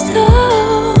as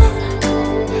stone.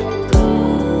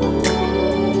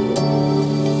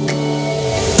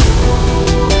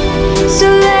 So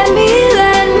let me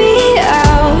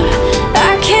out.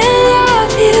 I can't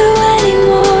love you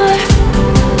anymore.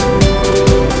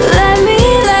 Let me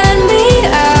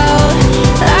out.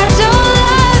 I don't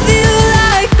love you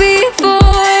like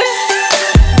before.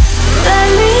 Let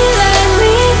me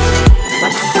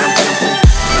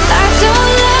I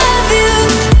don't love you.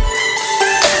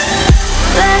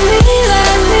 Let me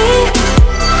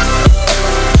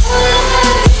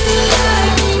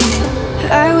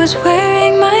I was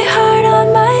wearing my heart on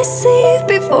my sleeve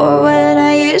before, when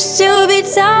I used to be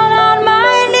down on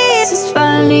my knees. It's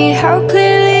funny how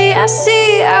clearly I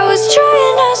see I was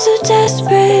trying not so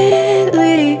desperate.